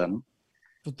pintada, ¿no?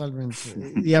 Totalmente.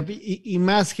 Y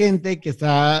más gente que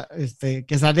está,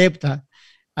 que se adepta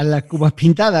a la Cuba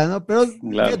pintada, ¿no? Pero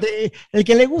Claro, fíjate, el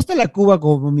que le gusta la Cuba,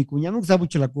 como mi cuñado, me gusta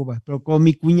mucho la Cuba, pero como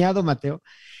mi cuñado Mateo,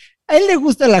 a él le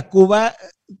gusta la Cuba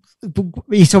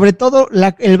y sobre todo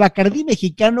el Bacardí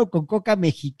mexicano con coca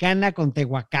mexicana con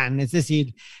Tehuacán. Es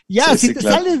decir, ya sí, si sí, te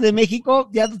claro. sales de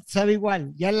México, ya no te sabe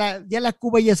igual. Ya la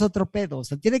Cuba ya es otro pedo. O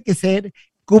sea, tiene que ser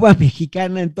Cuba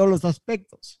mexicana en todos los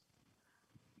aspectos.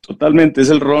 Totalmente, es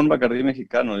el ron Bacardí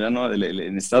mexicano, ya no,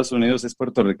 en Estados Unidos es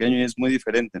puertorriqueño y es muy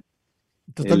diferente.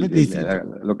 Totalmente distinto.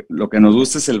 Lo que nos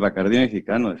gusta es el Bacardí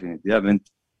mexicano, definitivamente.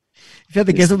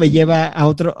 Fíjate que eso me Este, lleva a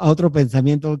otro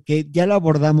pensamiento que ya lo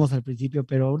abordamos al principio,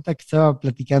 pero ahorita que estaba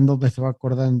platicando me estaba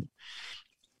acordando.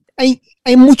 Hay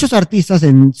muchos artistas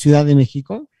en Ciudad de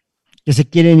México que se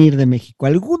quieren ir de México.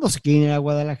 Algunos se quieren ir a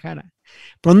Guadalajara,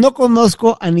 pero no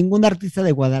conozco a ningún artista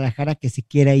de Guadalajara que se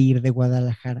quiera ir de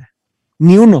Guadalajara.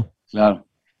 Ni uno. claro.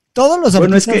 Todos los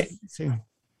Bueno, es artistas, que sí,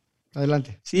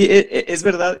 adelante. sí, es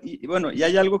verdad. Y bueno, y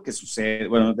hay algo que sucede.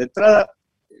 Bueno, de entrada,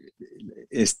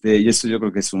 y esto yo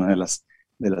creo que es una de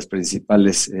las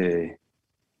principales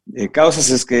causas,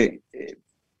 es que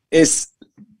es,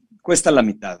 cuesta la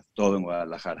mitad todo en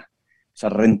Guadalajara. O sea,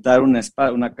 rentar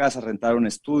una casa, rentar un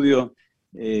estudio,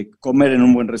 comer en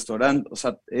un buen restaurante, o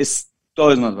sea,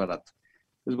 todo es más barato.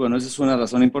 Entonces, bueno, esa es una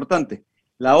razón importante.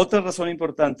 La otra razón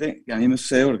importante que a mí me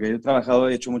sucede, porque yo he trabajado,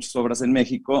 he hecho muchas obras en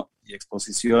México y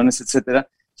exposiciones, etcétera.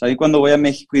 O sea, y cuando voy a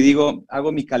México y digo,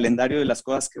 hago mi calendario de las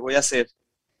cosas que voy a hacer,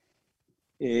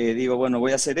 digo, bueno,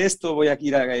 voy a hacer esto, voy a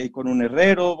ir ahí con un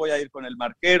herrero, voy a ir con el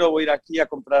marquero, voy a ir aquí a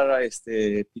comprar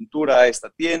pintura a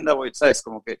esta tienda, sabes,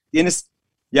 como que tienes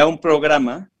ya un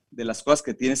programa de las cosas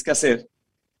que tienes que hacer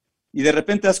y de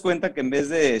repente te das cuenta que en vez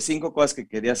de 5 cosas que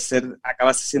querías hacer,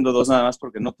 acabas haciendo 2 nada más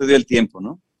porque no te dio el tiempo,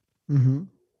 ¿no? Ujú.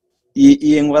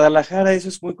 Y en Guadalajara eso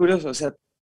es muy curioso, o sea,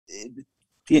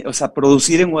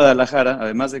 producir en Guadalajara,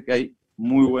 además de que hay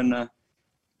muy buena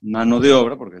mano de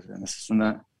obra, porque es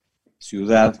una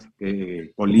ciudad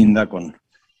que colinda con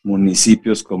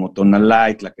municipios como Tonalá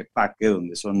y Tlaquepaque,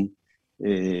 donde son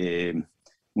eh,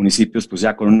 municipios pues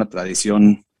ya con una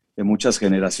tradición de muchas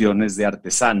generaciones de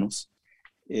artesanos.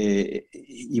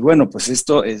 Y bueno, pues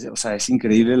esto es, o sea, es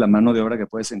increíble la mano de obra que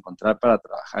puedes encontrar para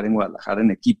trabajar en Guadalajara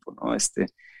en equipo, ¿no?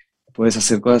 Puedes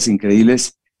hacer cosas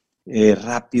increíbles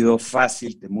rápido,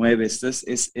 fácil, te mueves.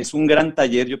 Entonces, es un gran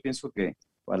taller. Yo pienso que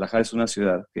Guadalajara es una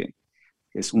ciudad que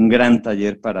es un gran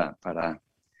taller para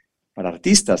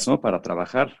artistas, ¿no? Para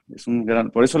trabajar.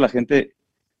 Por eso la gente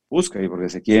busca y porque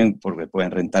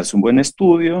pueden rentarse un buen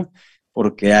estudio,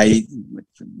 porque hay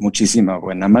muchísima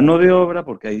buena mano de obra,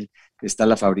 porque ahí está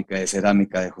la fábrica de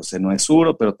cerámica de José Noé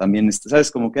Suro, pero también, ¿sabes?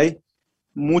 Como que hay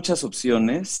muchas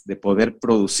opciones de poder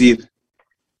producir.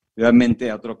 Realmente,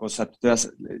 a otra cosa,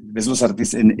 ves los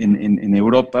artistas en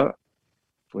Europa,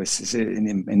 pues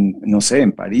no sé,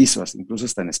 en París o incluso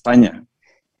hasta en España.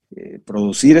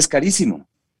 Producir es carísimo,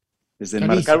 desde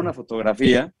enmarcar una Carísimo.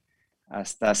 fotografía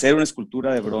hasta hacer una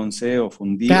escultura de bronce o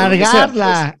fundir o lo que sea. Pues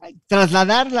Cargarla,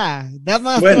 trasladarla, nada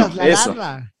más bueno, eso,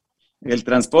 trasladarla. el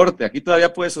transporte. Aquí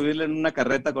todavía puedes subirle en una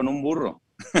carreta con un burro.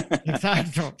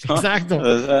 Exacto, ¿No? exacto.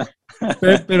 O sea,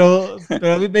 Pero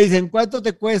a mí me dicen, ¿cuánto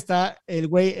te cuesta el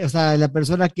güey, o sea, la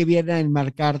persona que viene a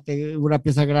enmarcarte una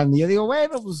pieza grande? Yo digo,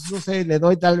 bueno, pues no sé, le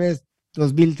doy tal vez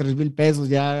 2,000, 3,000 pesos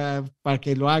ya para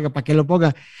que lo haga, para que lo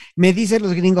ponga. Me dicen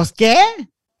los gringos, ¿qué?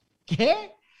 ¿Qué?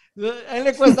 A él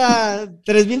le cuesta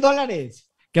 $3,000.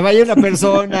 Que vaya una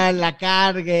persona, la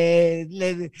cargue,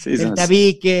 sí, el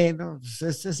tabique, no,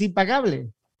 pues es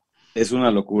impagable. es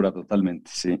una locura totalmente,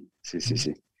 sí, sí, sí,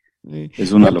 sí. Sí.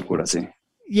 Es Y, una locura, sí.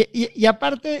 y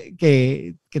aparte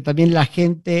que también la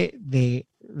gente de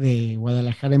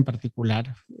Guadalajara en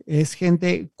particular es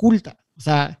gente culta, o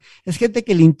sea, es gente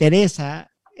que le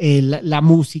interesa la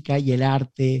música y el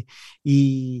arte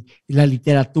y la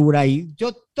literatura. Y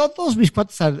yo, todos mis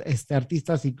cuatro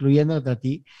artistas, incluyendo a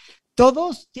ti,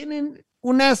 todos tienen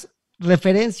unas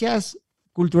referencias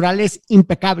culturales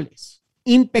impecables,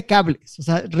 impecables. O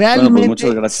sea, realmente bueno, pues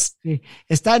muchas gracias.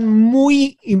 Están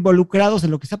muy involucrados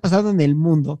en lo que está pasando en el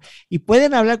mundo y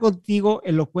pueden hablar contigo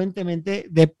elocuentemente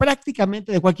de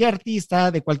prácticamente de cualquier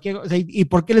artista, de cualquier, o sea, y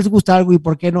por qué les gusta algo y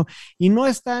por qué no. Y no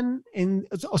están en,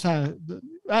 o sea,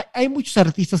 hay muchos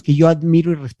artistas que yo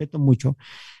admiro y respeto mucho,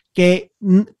 que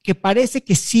parece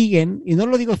que siguen, y no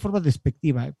lo digo de forma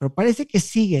despectiva, pero parece que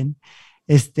siguen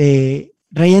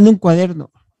rayando un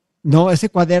cuaderno, ¿no? Ese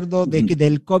cuaderno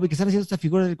del cómic, que están haciendo esta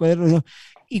figura del cuaderno, ¿no?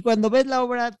 Y cuando ves la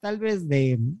obra tal vez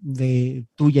de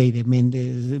tuya y de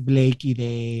Méndez, Blake y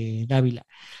de Dávila,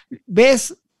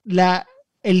 ves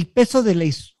el peso de la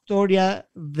historia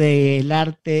del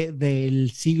arte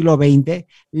del siglo XX,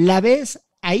 la ves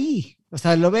ahí, o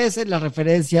sea, lo ves en las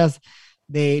referencias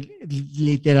de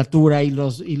literatura y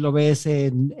lo ves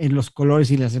en los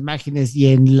colores y las imágenes y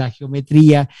en la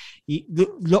geometría y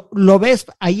lo ves,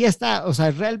 ahí está, o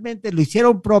sea, realmente lo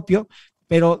hicieron propio,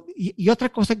 pero y otra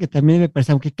cosa que también me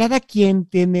parece, aunque cada quien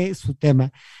tiene su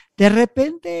tema, de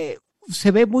repente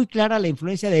se ve muy clara la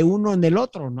influencia de uno en el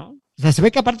otro, ¿no? O sea, se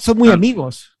ve que aparte son muy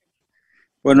amigos.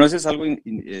 Bueno, eso es algo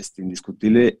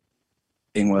indiscutible.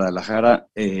 En Guadalajara,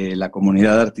 la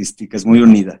comunidad artística es muy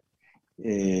unida.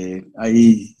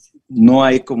 No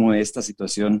hay como esta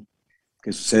situación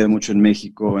que sucede mucho en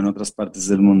México o en otras partes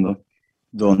del mundo,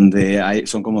 donde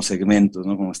son como segmentos,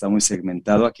 ¿no? Como está muy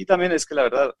segmentado. Aquí también es que la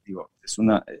verdad, digo, es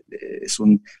una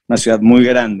ciudad muy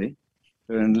grande,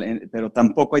 pero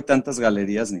tampoco hay tantas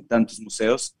galerías, ni tantos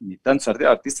museos, ni tantos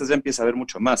artistas, ya empieza a haber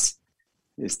mucho más.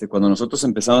 Cuando nosotros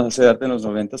empezamos a hacer arte en los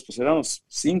 90, pues éramos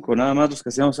 5 nada más los que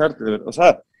hacíamos arte, o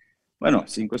sea, bueno,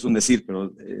 5 es un decir,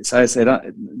 pero, ¿sabes?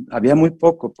 Había muy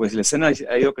poco, pues la escena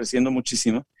ha ido creciendo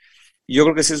muchísimo. Y yo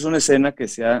creo que sí es una escena que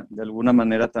se ha, de alguna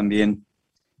manera, también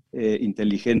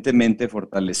inteligentemente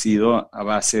fortalecido a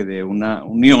base de una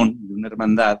unión, de una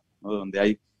hermandad, ¿no? Donde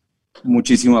hay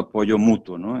muchísimo apoyo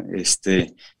mutuo, ¿no?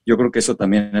 Yo creo que eso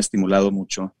también ha estimulado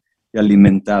mucho y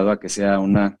alimentado a que sea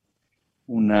una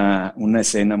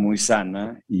escena muy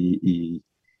sana y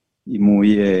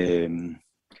muy...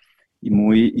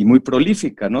 y muy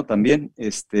prolífica, ¿no? También,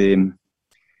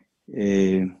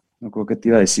 no creo que te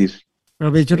iba a decir.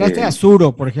 Pero mencionaste a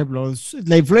Suro, por ejemplo,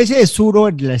 la influencia de Suro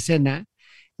en la escena,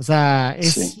 o sea,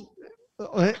 sí.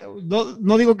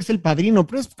 No digo que es el padrino,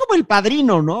 pero es como el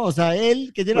padrino, ¿no? O sea,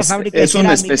 él que tiene Pues una fábrica de es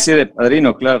una cerámica. especie de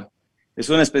padrino, claro. Es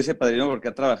una especie de padrino porque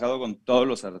ha trabajado con todos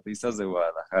los artistas de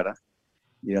Guadalajara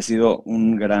y ha sido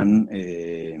un gran...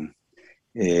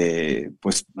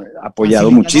 pues apoyado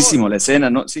muchísimo la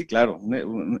escena, ¿no? Sí, claro,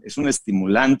 es un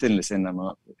estimulante en la escena,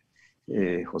 ¿no?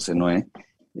 José Noé,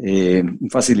 un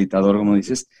facilitador, como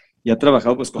dices, y ha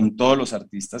trabajado pues con todos los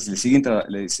artistas, se sigue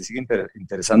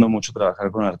interesando mucho trabajar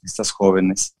con artistas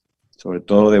jóvenes, sobre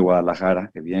todo de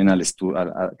Guadalajara, que vienen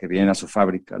que vienen a su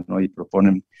fábrica, ¿no? Y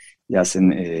proponen y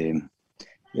hacen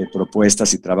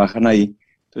propuestas y trabajan ahí.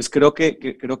 Entonces creo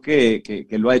que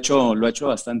lo ha hecho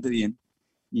bastante bien.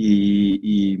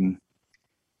 Y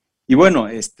bueno,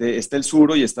 está el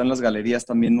Suro y están las galerías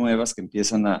también nuevas que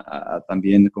empiezan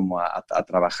también como a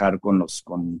trabajar con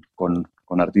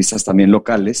artistas también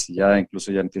locales, y ya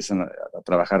incluso ya empiezan a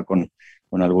trabajar con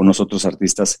algunos otros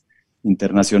artistas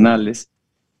internacionales.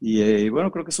 Y bueno,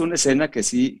 creo que es una escena que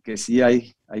sí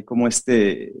hay como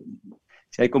sí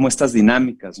hay como estas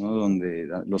dinámicas, ¿no? Donde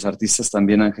los artistas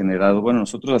también han generado, bueno,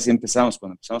 nosotros así empezamos,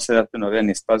 cuando empezamos a hacer arte no había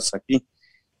ni espacios aquí.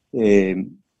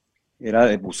 Era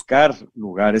de buscar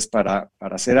lugares para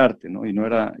hacer arte, ¿no? Y no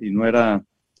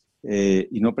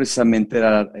precisamente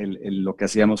era lo que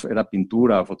hacíamos era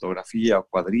pintura o fotografía o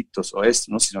cuadritos o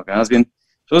esto, ¿no? Sino que más bien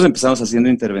nosotros empezamos haciendo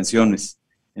intervenciones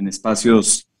en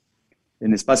espacios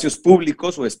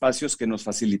públicos o espacios que nos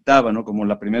facilitaban, ¿no? Como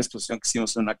la primera exposición que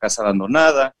hicimos en una casa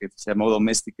abandonada, que se llamó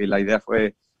Doméstica, y la idea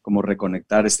fue como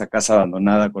reconectar esta casa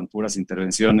abandonada con puras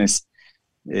intervenciones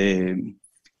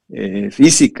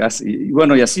físicas, y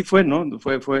bueno, y así fue, ¿no?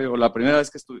 Fue la primera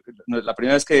vez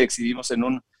que exhibimos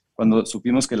cuando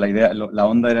supimos que la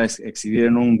onda era exhibir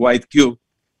en un white cube.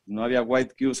 No había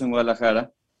white cubes en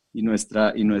Guadalajara, y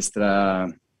nuestra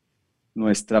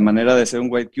manera de hacer un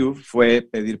white cube fue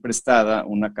pedir prestada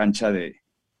una cancha de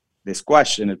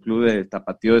squash en el club de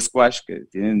tapatío de squash, que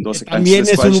tienen 12 canchas de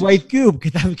squash. También es un white cube,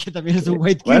 que también es un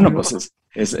white cube. Bueno, ¿no? pues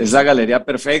es la galería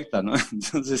perfecta, ¿no?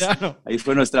 Entonces, claro. Ahí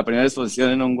fue nuestra primera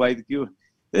exposición en un white cube.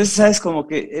 Entonces, ¿sabes? Como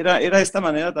que era esta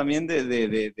manera también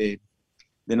de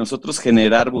nosotros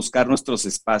buscar nuestros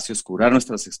espacios, curar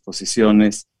nuestras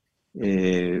exposiciones,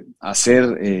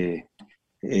 hacer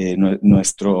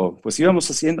pues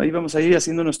íbamos ahí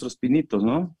haciendo nuestros pinitos,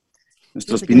 ¿no?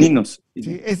 Nuestros pininos.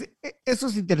 Sí, eso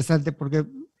es interesante porque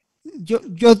yo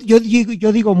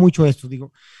digo mucho esto,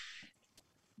 digo,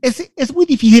 es muy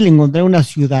difícil encontrar una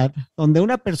ciudad donde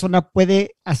una persona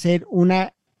puede hacer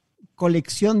una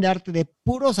colección de arte de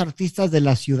puros artistas de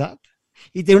la ciudad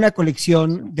y tiene una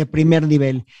colección de primer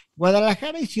nivel.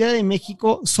 Guadalajara y Ciudad de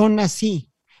México son así.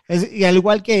 Y al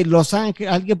igual que Los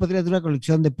Ángeles, alguien podría tener una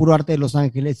colección de puro arte de Los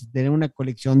Ángeles y tener una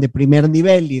colección de primer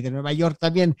nivel y de Nueva York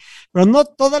también, pero no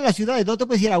todas las ciudades. No te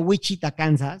puedes ir a Wichita,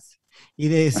 Kansas y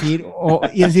decir,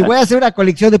 voy a hacer una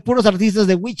colección de puros artistas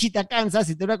de Wichita, Kansas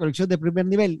y tener una colección de primer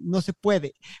nivel. No se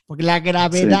puede, porque la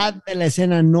gravedad de la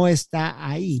escena no está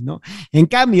ahí, ¿no? En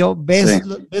cambio, ves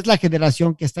la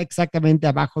generación que está exactamente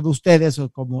abajo de ustedes, o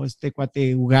como este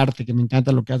cuate Ugarte, que me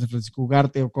encanta lo que hace Francisco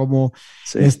Ugarte, o como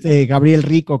Gabriel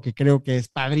Rico, que creo que es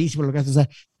padrísimo lo que hace. O sea,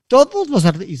 todos los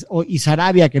artistas, y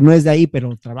Sarabia, que no es de ahí,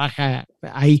 pero trabaja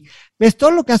ahí, ves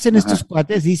todo lo que hacen estos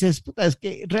cuates, dices, puta, es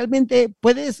que realmente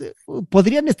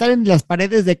podrían estar en las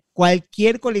paredes de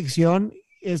cualquier colección,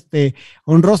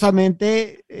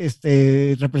 honrosamente,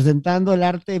 representando el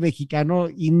arte mexicano,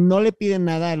 y no le piden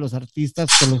nada a los artistas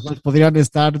con los cuales podrían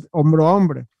estar hombro a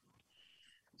hombro.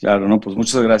 Claro, no, pues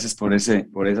muchas gracias por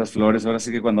esas flores. Ahora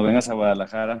sí que cuando vengas a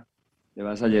Guadalajara, te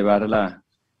vas a llevar la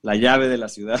llave de la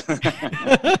ciudad.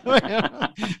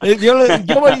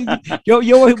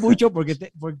 yo voy mucho porque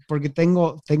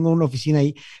tengo una oficina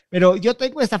ahí, pero yo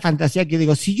tengo esta fantasía que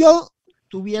digo, si yo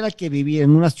tuviera que vivir en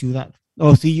una ciudad,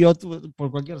 o si yo por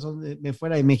cualquier razón me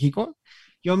fuera de México,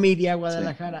 yo me iría a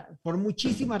Guadalajara por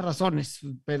muchísimas razones,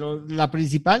 pero la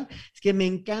principal es que me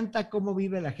encanta cómo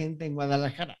vive la gente en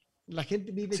Guadalajara. La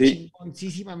gente vive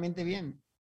chingoncísimamente bien.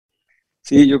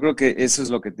 Sí, yo creo que eso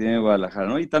es lo que tiene Guadalajara,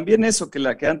 ¿no? Y también eso, que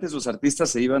antes los artistas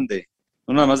se iban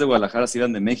no nada más de Guadalajara, se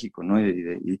iban de México, ¿no?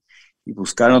 Y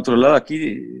buscaron otro lado.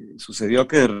 Aquí sucedió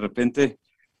que de repente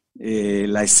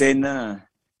la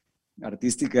escena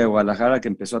artística de Guadalajara, que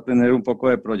empezó a tener un poco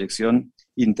de proyección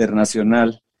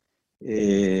internacional,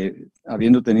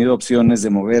 habiendo tenido opciones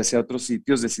de moverse a otros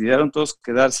sitios, decidieron todos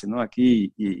quedarse, ¿no?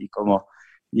 Aquí y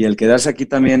el quedarse aquí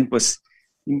también, pues,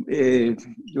 yo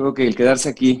creo que el quedarse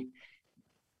aquí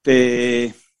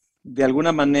de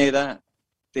alguna manera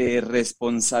te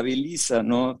responsabiliza,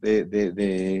 ¿no?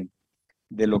 de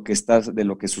lo que de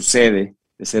lo que sucede,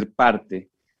 de ser parte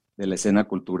de la escena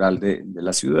cultural de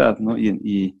la ciudad, ¿no?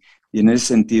 Y en ese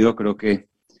sentido creo que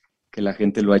la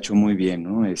gente lo ha hecho muy bien,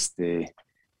 ¿no? Se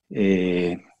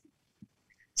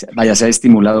ha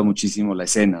estimulado muchísimo la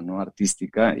escena, ¿no?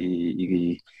 Artística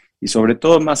y sobre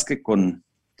todo más que con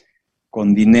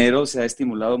dinero, se ha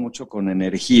estimulado mucho con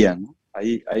energía, ¿no?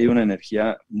 Hay una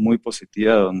energía muy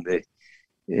positiva donde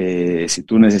si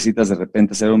tú necesitas de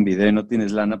repente hacer un video y no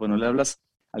tienes lana, bueno, le hablas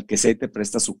al que sea y te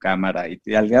presta su cámara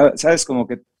sabes, como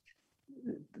que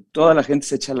toda la gente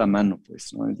se echa la mano,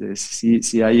 pues, ¿no?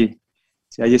 Sí hay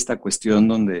esta cuestión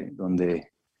donde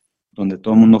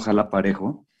todo el mundo jala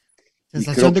parejo.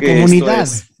 Sensación de comunidad.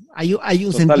 Hay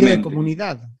un sentido de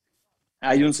comunidad.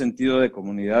 Hay un sentido de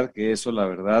comunidad que eso, la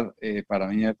verdad, para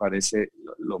mí me parece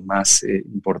lo más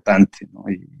importante, ¿no?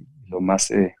 Y lo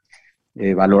más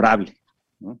valorable,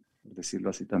 ¿no? Por decirlo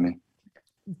así también.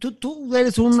 Tú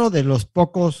eres uno de los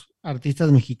pocos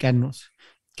artistas mexicanos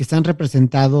que están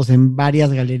representados en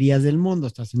varias galerías del mundo.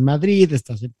 Estás en Madrid,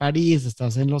 estás en París,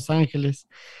 estás en Los Ángeles.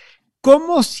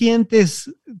 ¿Cómo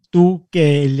sientes tú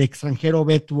que el extranjero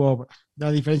ve tu obra,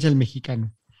 a diferencia del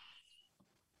mexicano?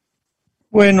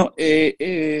 Bueno,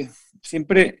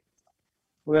 siempre,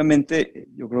 obviamente,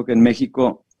 yo creo que en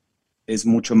México es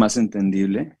mucho más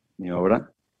entendible mi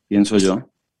obra, pienso yo.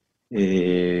 Yo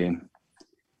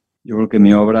creo que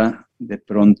mi obra de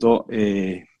pronto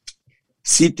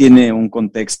sí tiene un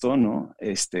contexto, ¿no?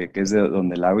 Que es de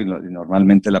donde la hago y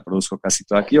normalmente la produzco casi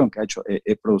toda aquí, aunque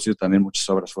he producido también muchas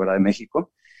obras fuera de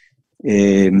México.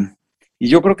 Y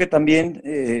yo creo que también,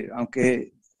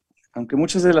 aunque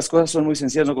muchas de las cosas son muy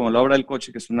sencillas, ¿no? Como la obra del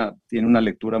coche, que tiene una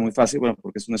lectura muy fácil, bueno,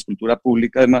 porque es una escultura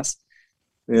pública además,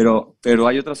 pero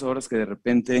hay otras obras que de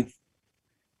repente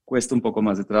cuesta un poco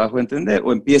más de trabajo entender,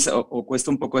 o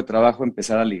cuesta un poco de trabajo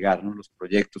empezar a ligar, ¿no? Los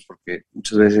proyectos, porque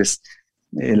muchas veces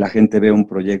la gente ve un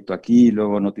proyecto aquí y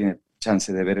luego no tiene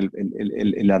chance de ver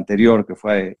el anterior, que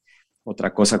fue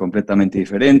otra cosa completamente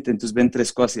diferente. Entonces ven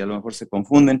tres cosas y a lo mejor se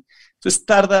confunden. Entonces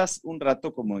tardas un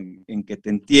rato como en que te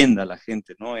entienda la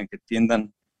gente, ¿no? En que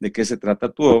entiendan de qué se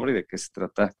trata tu obra y de qué se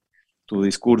trata tu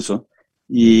discurso.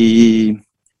 Y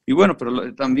bueno,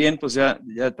 pero también pues ya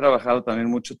he trabajado también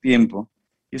mucho tiempo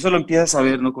Y eso lo empiezas a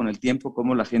ver, ¿no? Con el tiempo,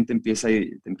 cómo la gente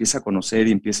te empieza a conocer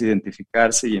y empieza a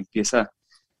identificarse y empieza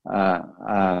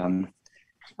a,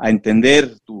 a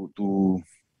entender tu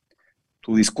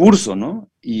discurso, ¿no?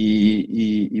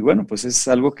 Y bueno, pues es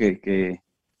algo que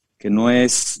no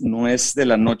es de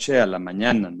la noche a la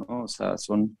mañana, ¿no? O sea,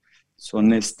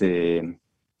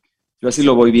 yo así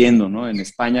lo voy viendo, ¿no? En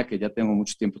España, que ya tengo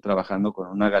mucho tiempo trabajando con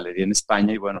una galería en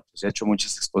España y bueno, pues he hecho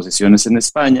muchas exposiciones en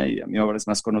España y mi obra es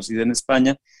más conocida en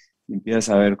España y empiezas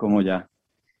a ver cómo ya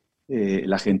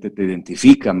la gente te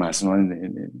identifica más, ¿no?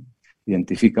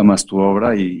 Identifica más tu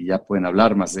obra y ya pueden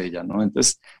hablar más de ella, ¿no?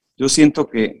 Entonces, yo siento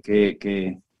que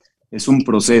es un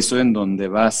proceso en donde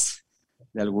vas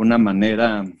de alguna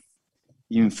manera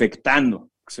infectando,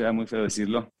 sea muy feo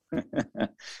decirlo,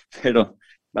 pero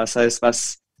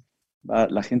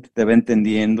la gente te va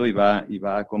entendiendo y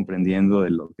va comprendiendo de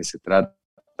lo que se trata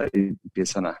y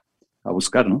empiezan a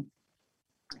buscar, ¿no?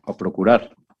 A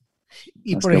procurar.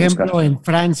 Y por ejemplo, en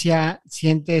Francia,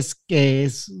 ¿sientes que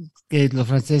los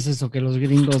franceses o que los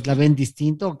gringos la ven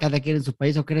distinto, o cada quien en su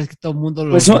país, o crees que todo el mundo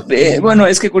lo... Pues no, bueno,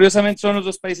 es que curiosamente son los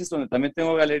dos países donde también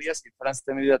tengo galerías, y en Francia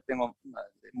también ya tengo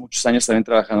muchos años también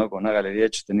trabajando con una galería, de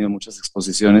hecho he tenido muchas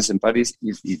exposiciones en París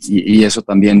y eso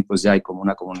también pues ya hay como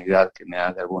una comunidad que me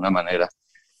ha de alguna manera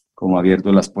como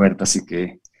abierto las puertas y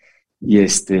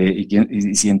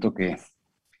siento que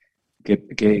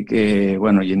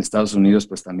bueno, y en Estados Unidos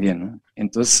pues también, ¿no?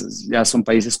 Entonces ya son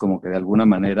países como que de alguna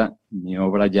manera mi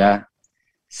obra ya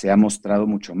se ha mostrado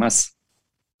mucho más,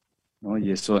 ¿no?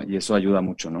 Y eso ayuda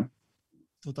mucho, ¿no?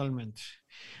 Totalmente.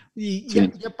 Y sí.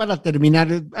 ya para terminar,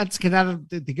 antes que nada,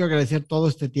 te quiero agradecer todo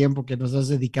este tiempo que nos has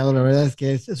dedicado. La verdad es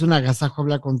que es un agasajo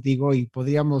hablar contigo y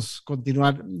podríamos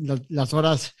continuar las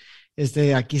horas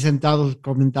aquí sentados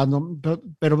comentando,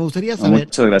 pero me gustaría saber...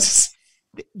 Muchas gracias.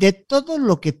 De todo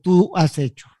lo que tú has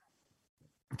hecho,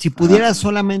 si pudieras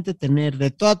solamente tener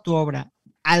de toda tu obra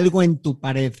algo en tu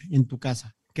pared, en tu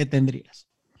casa, ¿qué tendrías?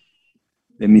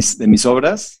 ¿De mis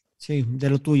obras? Sí, de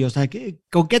lo tuyo. O sea,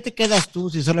 ¿con qué te quedas tú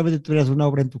si solamente tuvieras una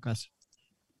obra en tu casa?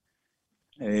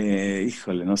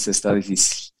 Híjole, no sé, está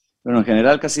difícil. Bueno, en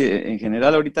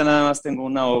general ahorita nada más tengo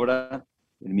una obra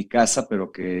en mi casa,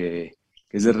 pero que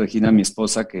es de Regina, mi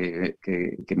esposa, que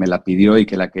me la pidió y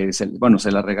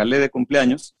se la regalé de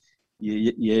cumpleaños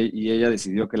y ella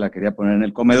decidió que la quería poner en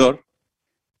el comedor.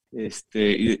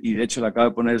 Y de hecho la acabo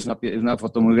de poner, es una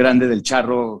foto muy grande del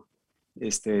charro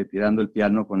tirando el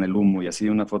piano con el humo y así,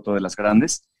 una foto de las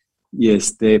grandes.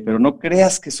 Pero no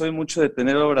creas que soy mucho de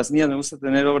tener obras mías, me gusta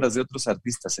tener obras de otros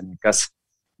artistas en mi casa.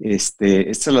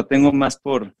 Esta la tengo más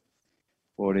porque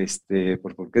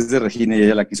es de Regina y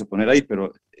ella la quiso poner ahí,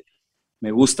 pero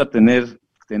me gusta tener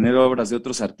obras de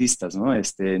otros artistas, ¿no?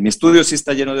 Mi estudio sí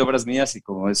está lleno de obras mías y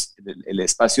como es el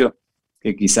espacio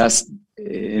que quizás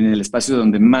en el espacio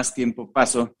donde más tiempo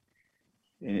paso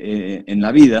en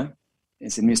la vida,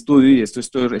 es en mi estudio y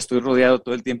estoy rodeado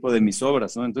todo el tiempo de mis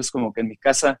obras, ¿no? Entonces como que en mi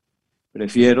casa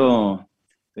prefiero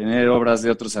tener obras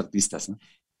de otros artistas, ¿no?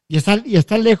 ¿Y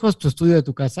está lejos tu estudio de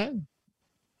tu casa?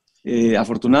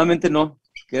 Afortunadamente no.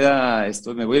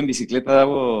 Me voy en bicicleta,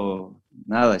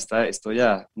 estoy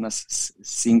a unas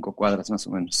 5 cuadras más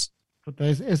o menos.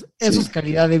 Eso es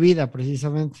calidad de vida,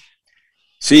 precisamente.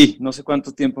 Sí, no sé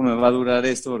cuánto tiempo me va a durar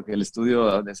esto, porque el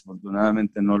estudio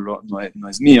desafortunadamente no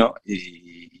es mío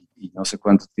y no sé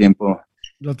cuánto tiempo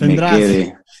lo tendrás, me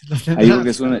quede. Ahí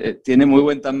porque tiene muy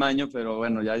buen tamaño, pero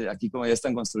bueno, ya aquí como ya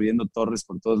están construyendo torres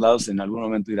por todos lados, en algún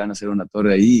momento irán a hacer una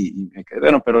torre ahí y me quedé.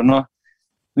 Bueno, pero no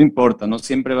importa, ¿no?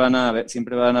 Siempre van a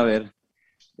haber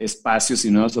espacios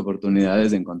y nuevas oportunidades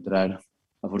de encontrar.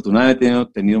 Afortunadamente he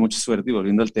tenido mucha suerte y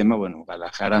volviendo al tema, bueno,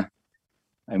 Guadalajara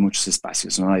hay muchos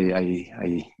espacios, ¿no?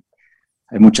 Hay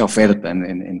mucha oferta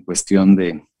en cuestión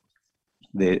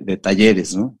de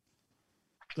talleres, ¿no?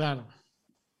 Claro,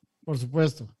 por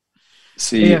supuesto.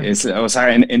 Sí, o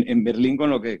sea, en Berlín con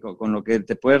lo que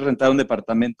te puedes rentar un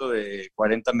departamento de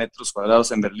 40 metros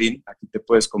cuadrados en Berlín, aquí te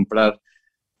puedes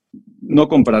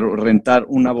rentar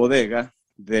una bodega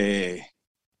de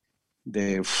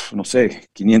no sé,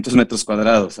 500 metros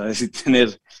cuadrados, ¿sabes? Y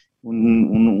tener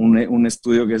un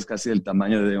estudio que es casi del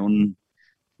tamaño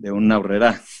de una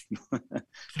horrera, ¿no?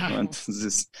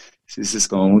 Entonces, sí, es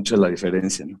como mucho la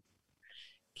diferencia, ¿no?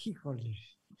 Híjole.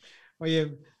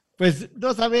 Oye, pues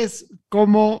no sabes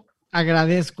cómo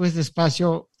agradezco este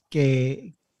espacio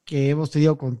que hemos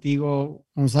tenido contigo,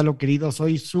 Gonzalo querido.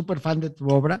 Soy súper fan de tu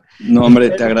obra. No,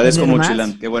 hombre, te agradezco mucho,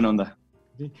 Ilan. Qué buena onda.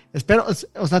 Sí. Espero,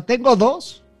 o sea, tengo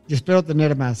 2 y espero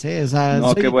tener más, ¿eh? O sea,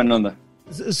 no, qué buena onda.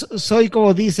 Soy,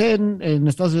 como dicen en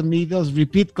Estados Unidos,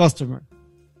 repeat customer.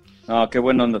 No, qué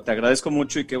buena onda. Te agradezco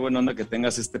mucho y qué buena onda que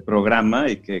tengas este programa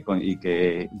y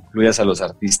que incluyas a los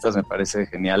artistas. Me parece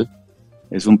genial.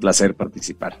 Es un placer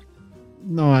participar.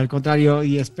 No, al contrario,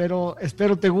 y espero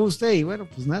te guste y bueno,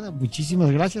 pues nada,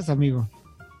 muchísimas gracias, amigo.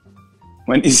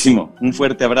 Buenísimo. Un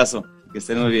fuerte abrazo. Que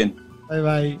estén muy bien. Bye,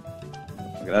 bye.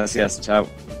 Gracias. Chao.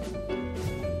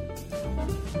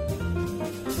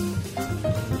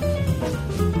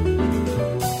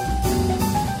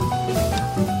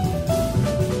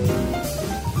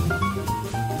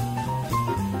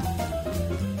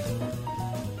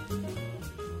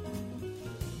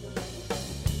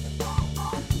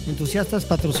 Entusiastas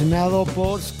patrocinado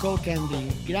por Skullcandy.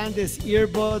 Grandes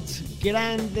earbuds,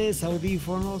 grandes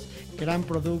audífonos, gran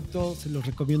producto, se los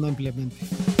recomiendo ampliamente.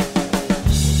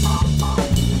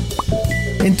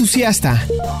 Entusiasta,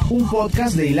 un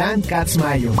podcast de Ilan Katz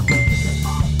Mayo.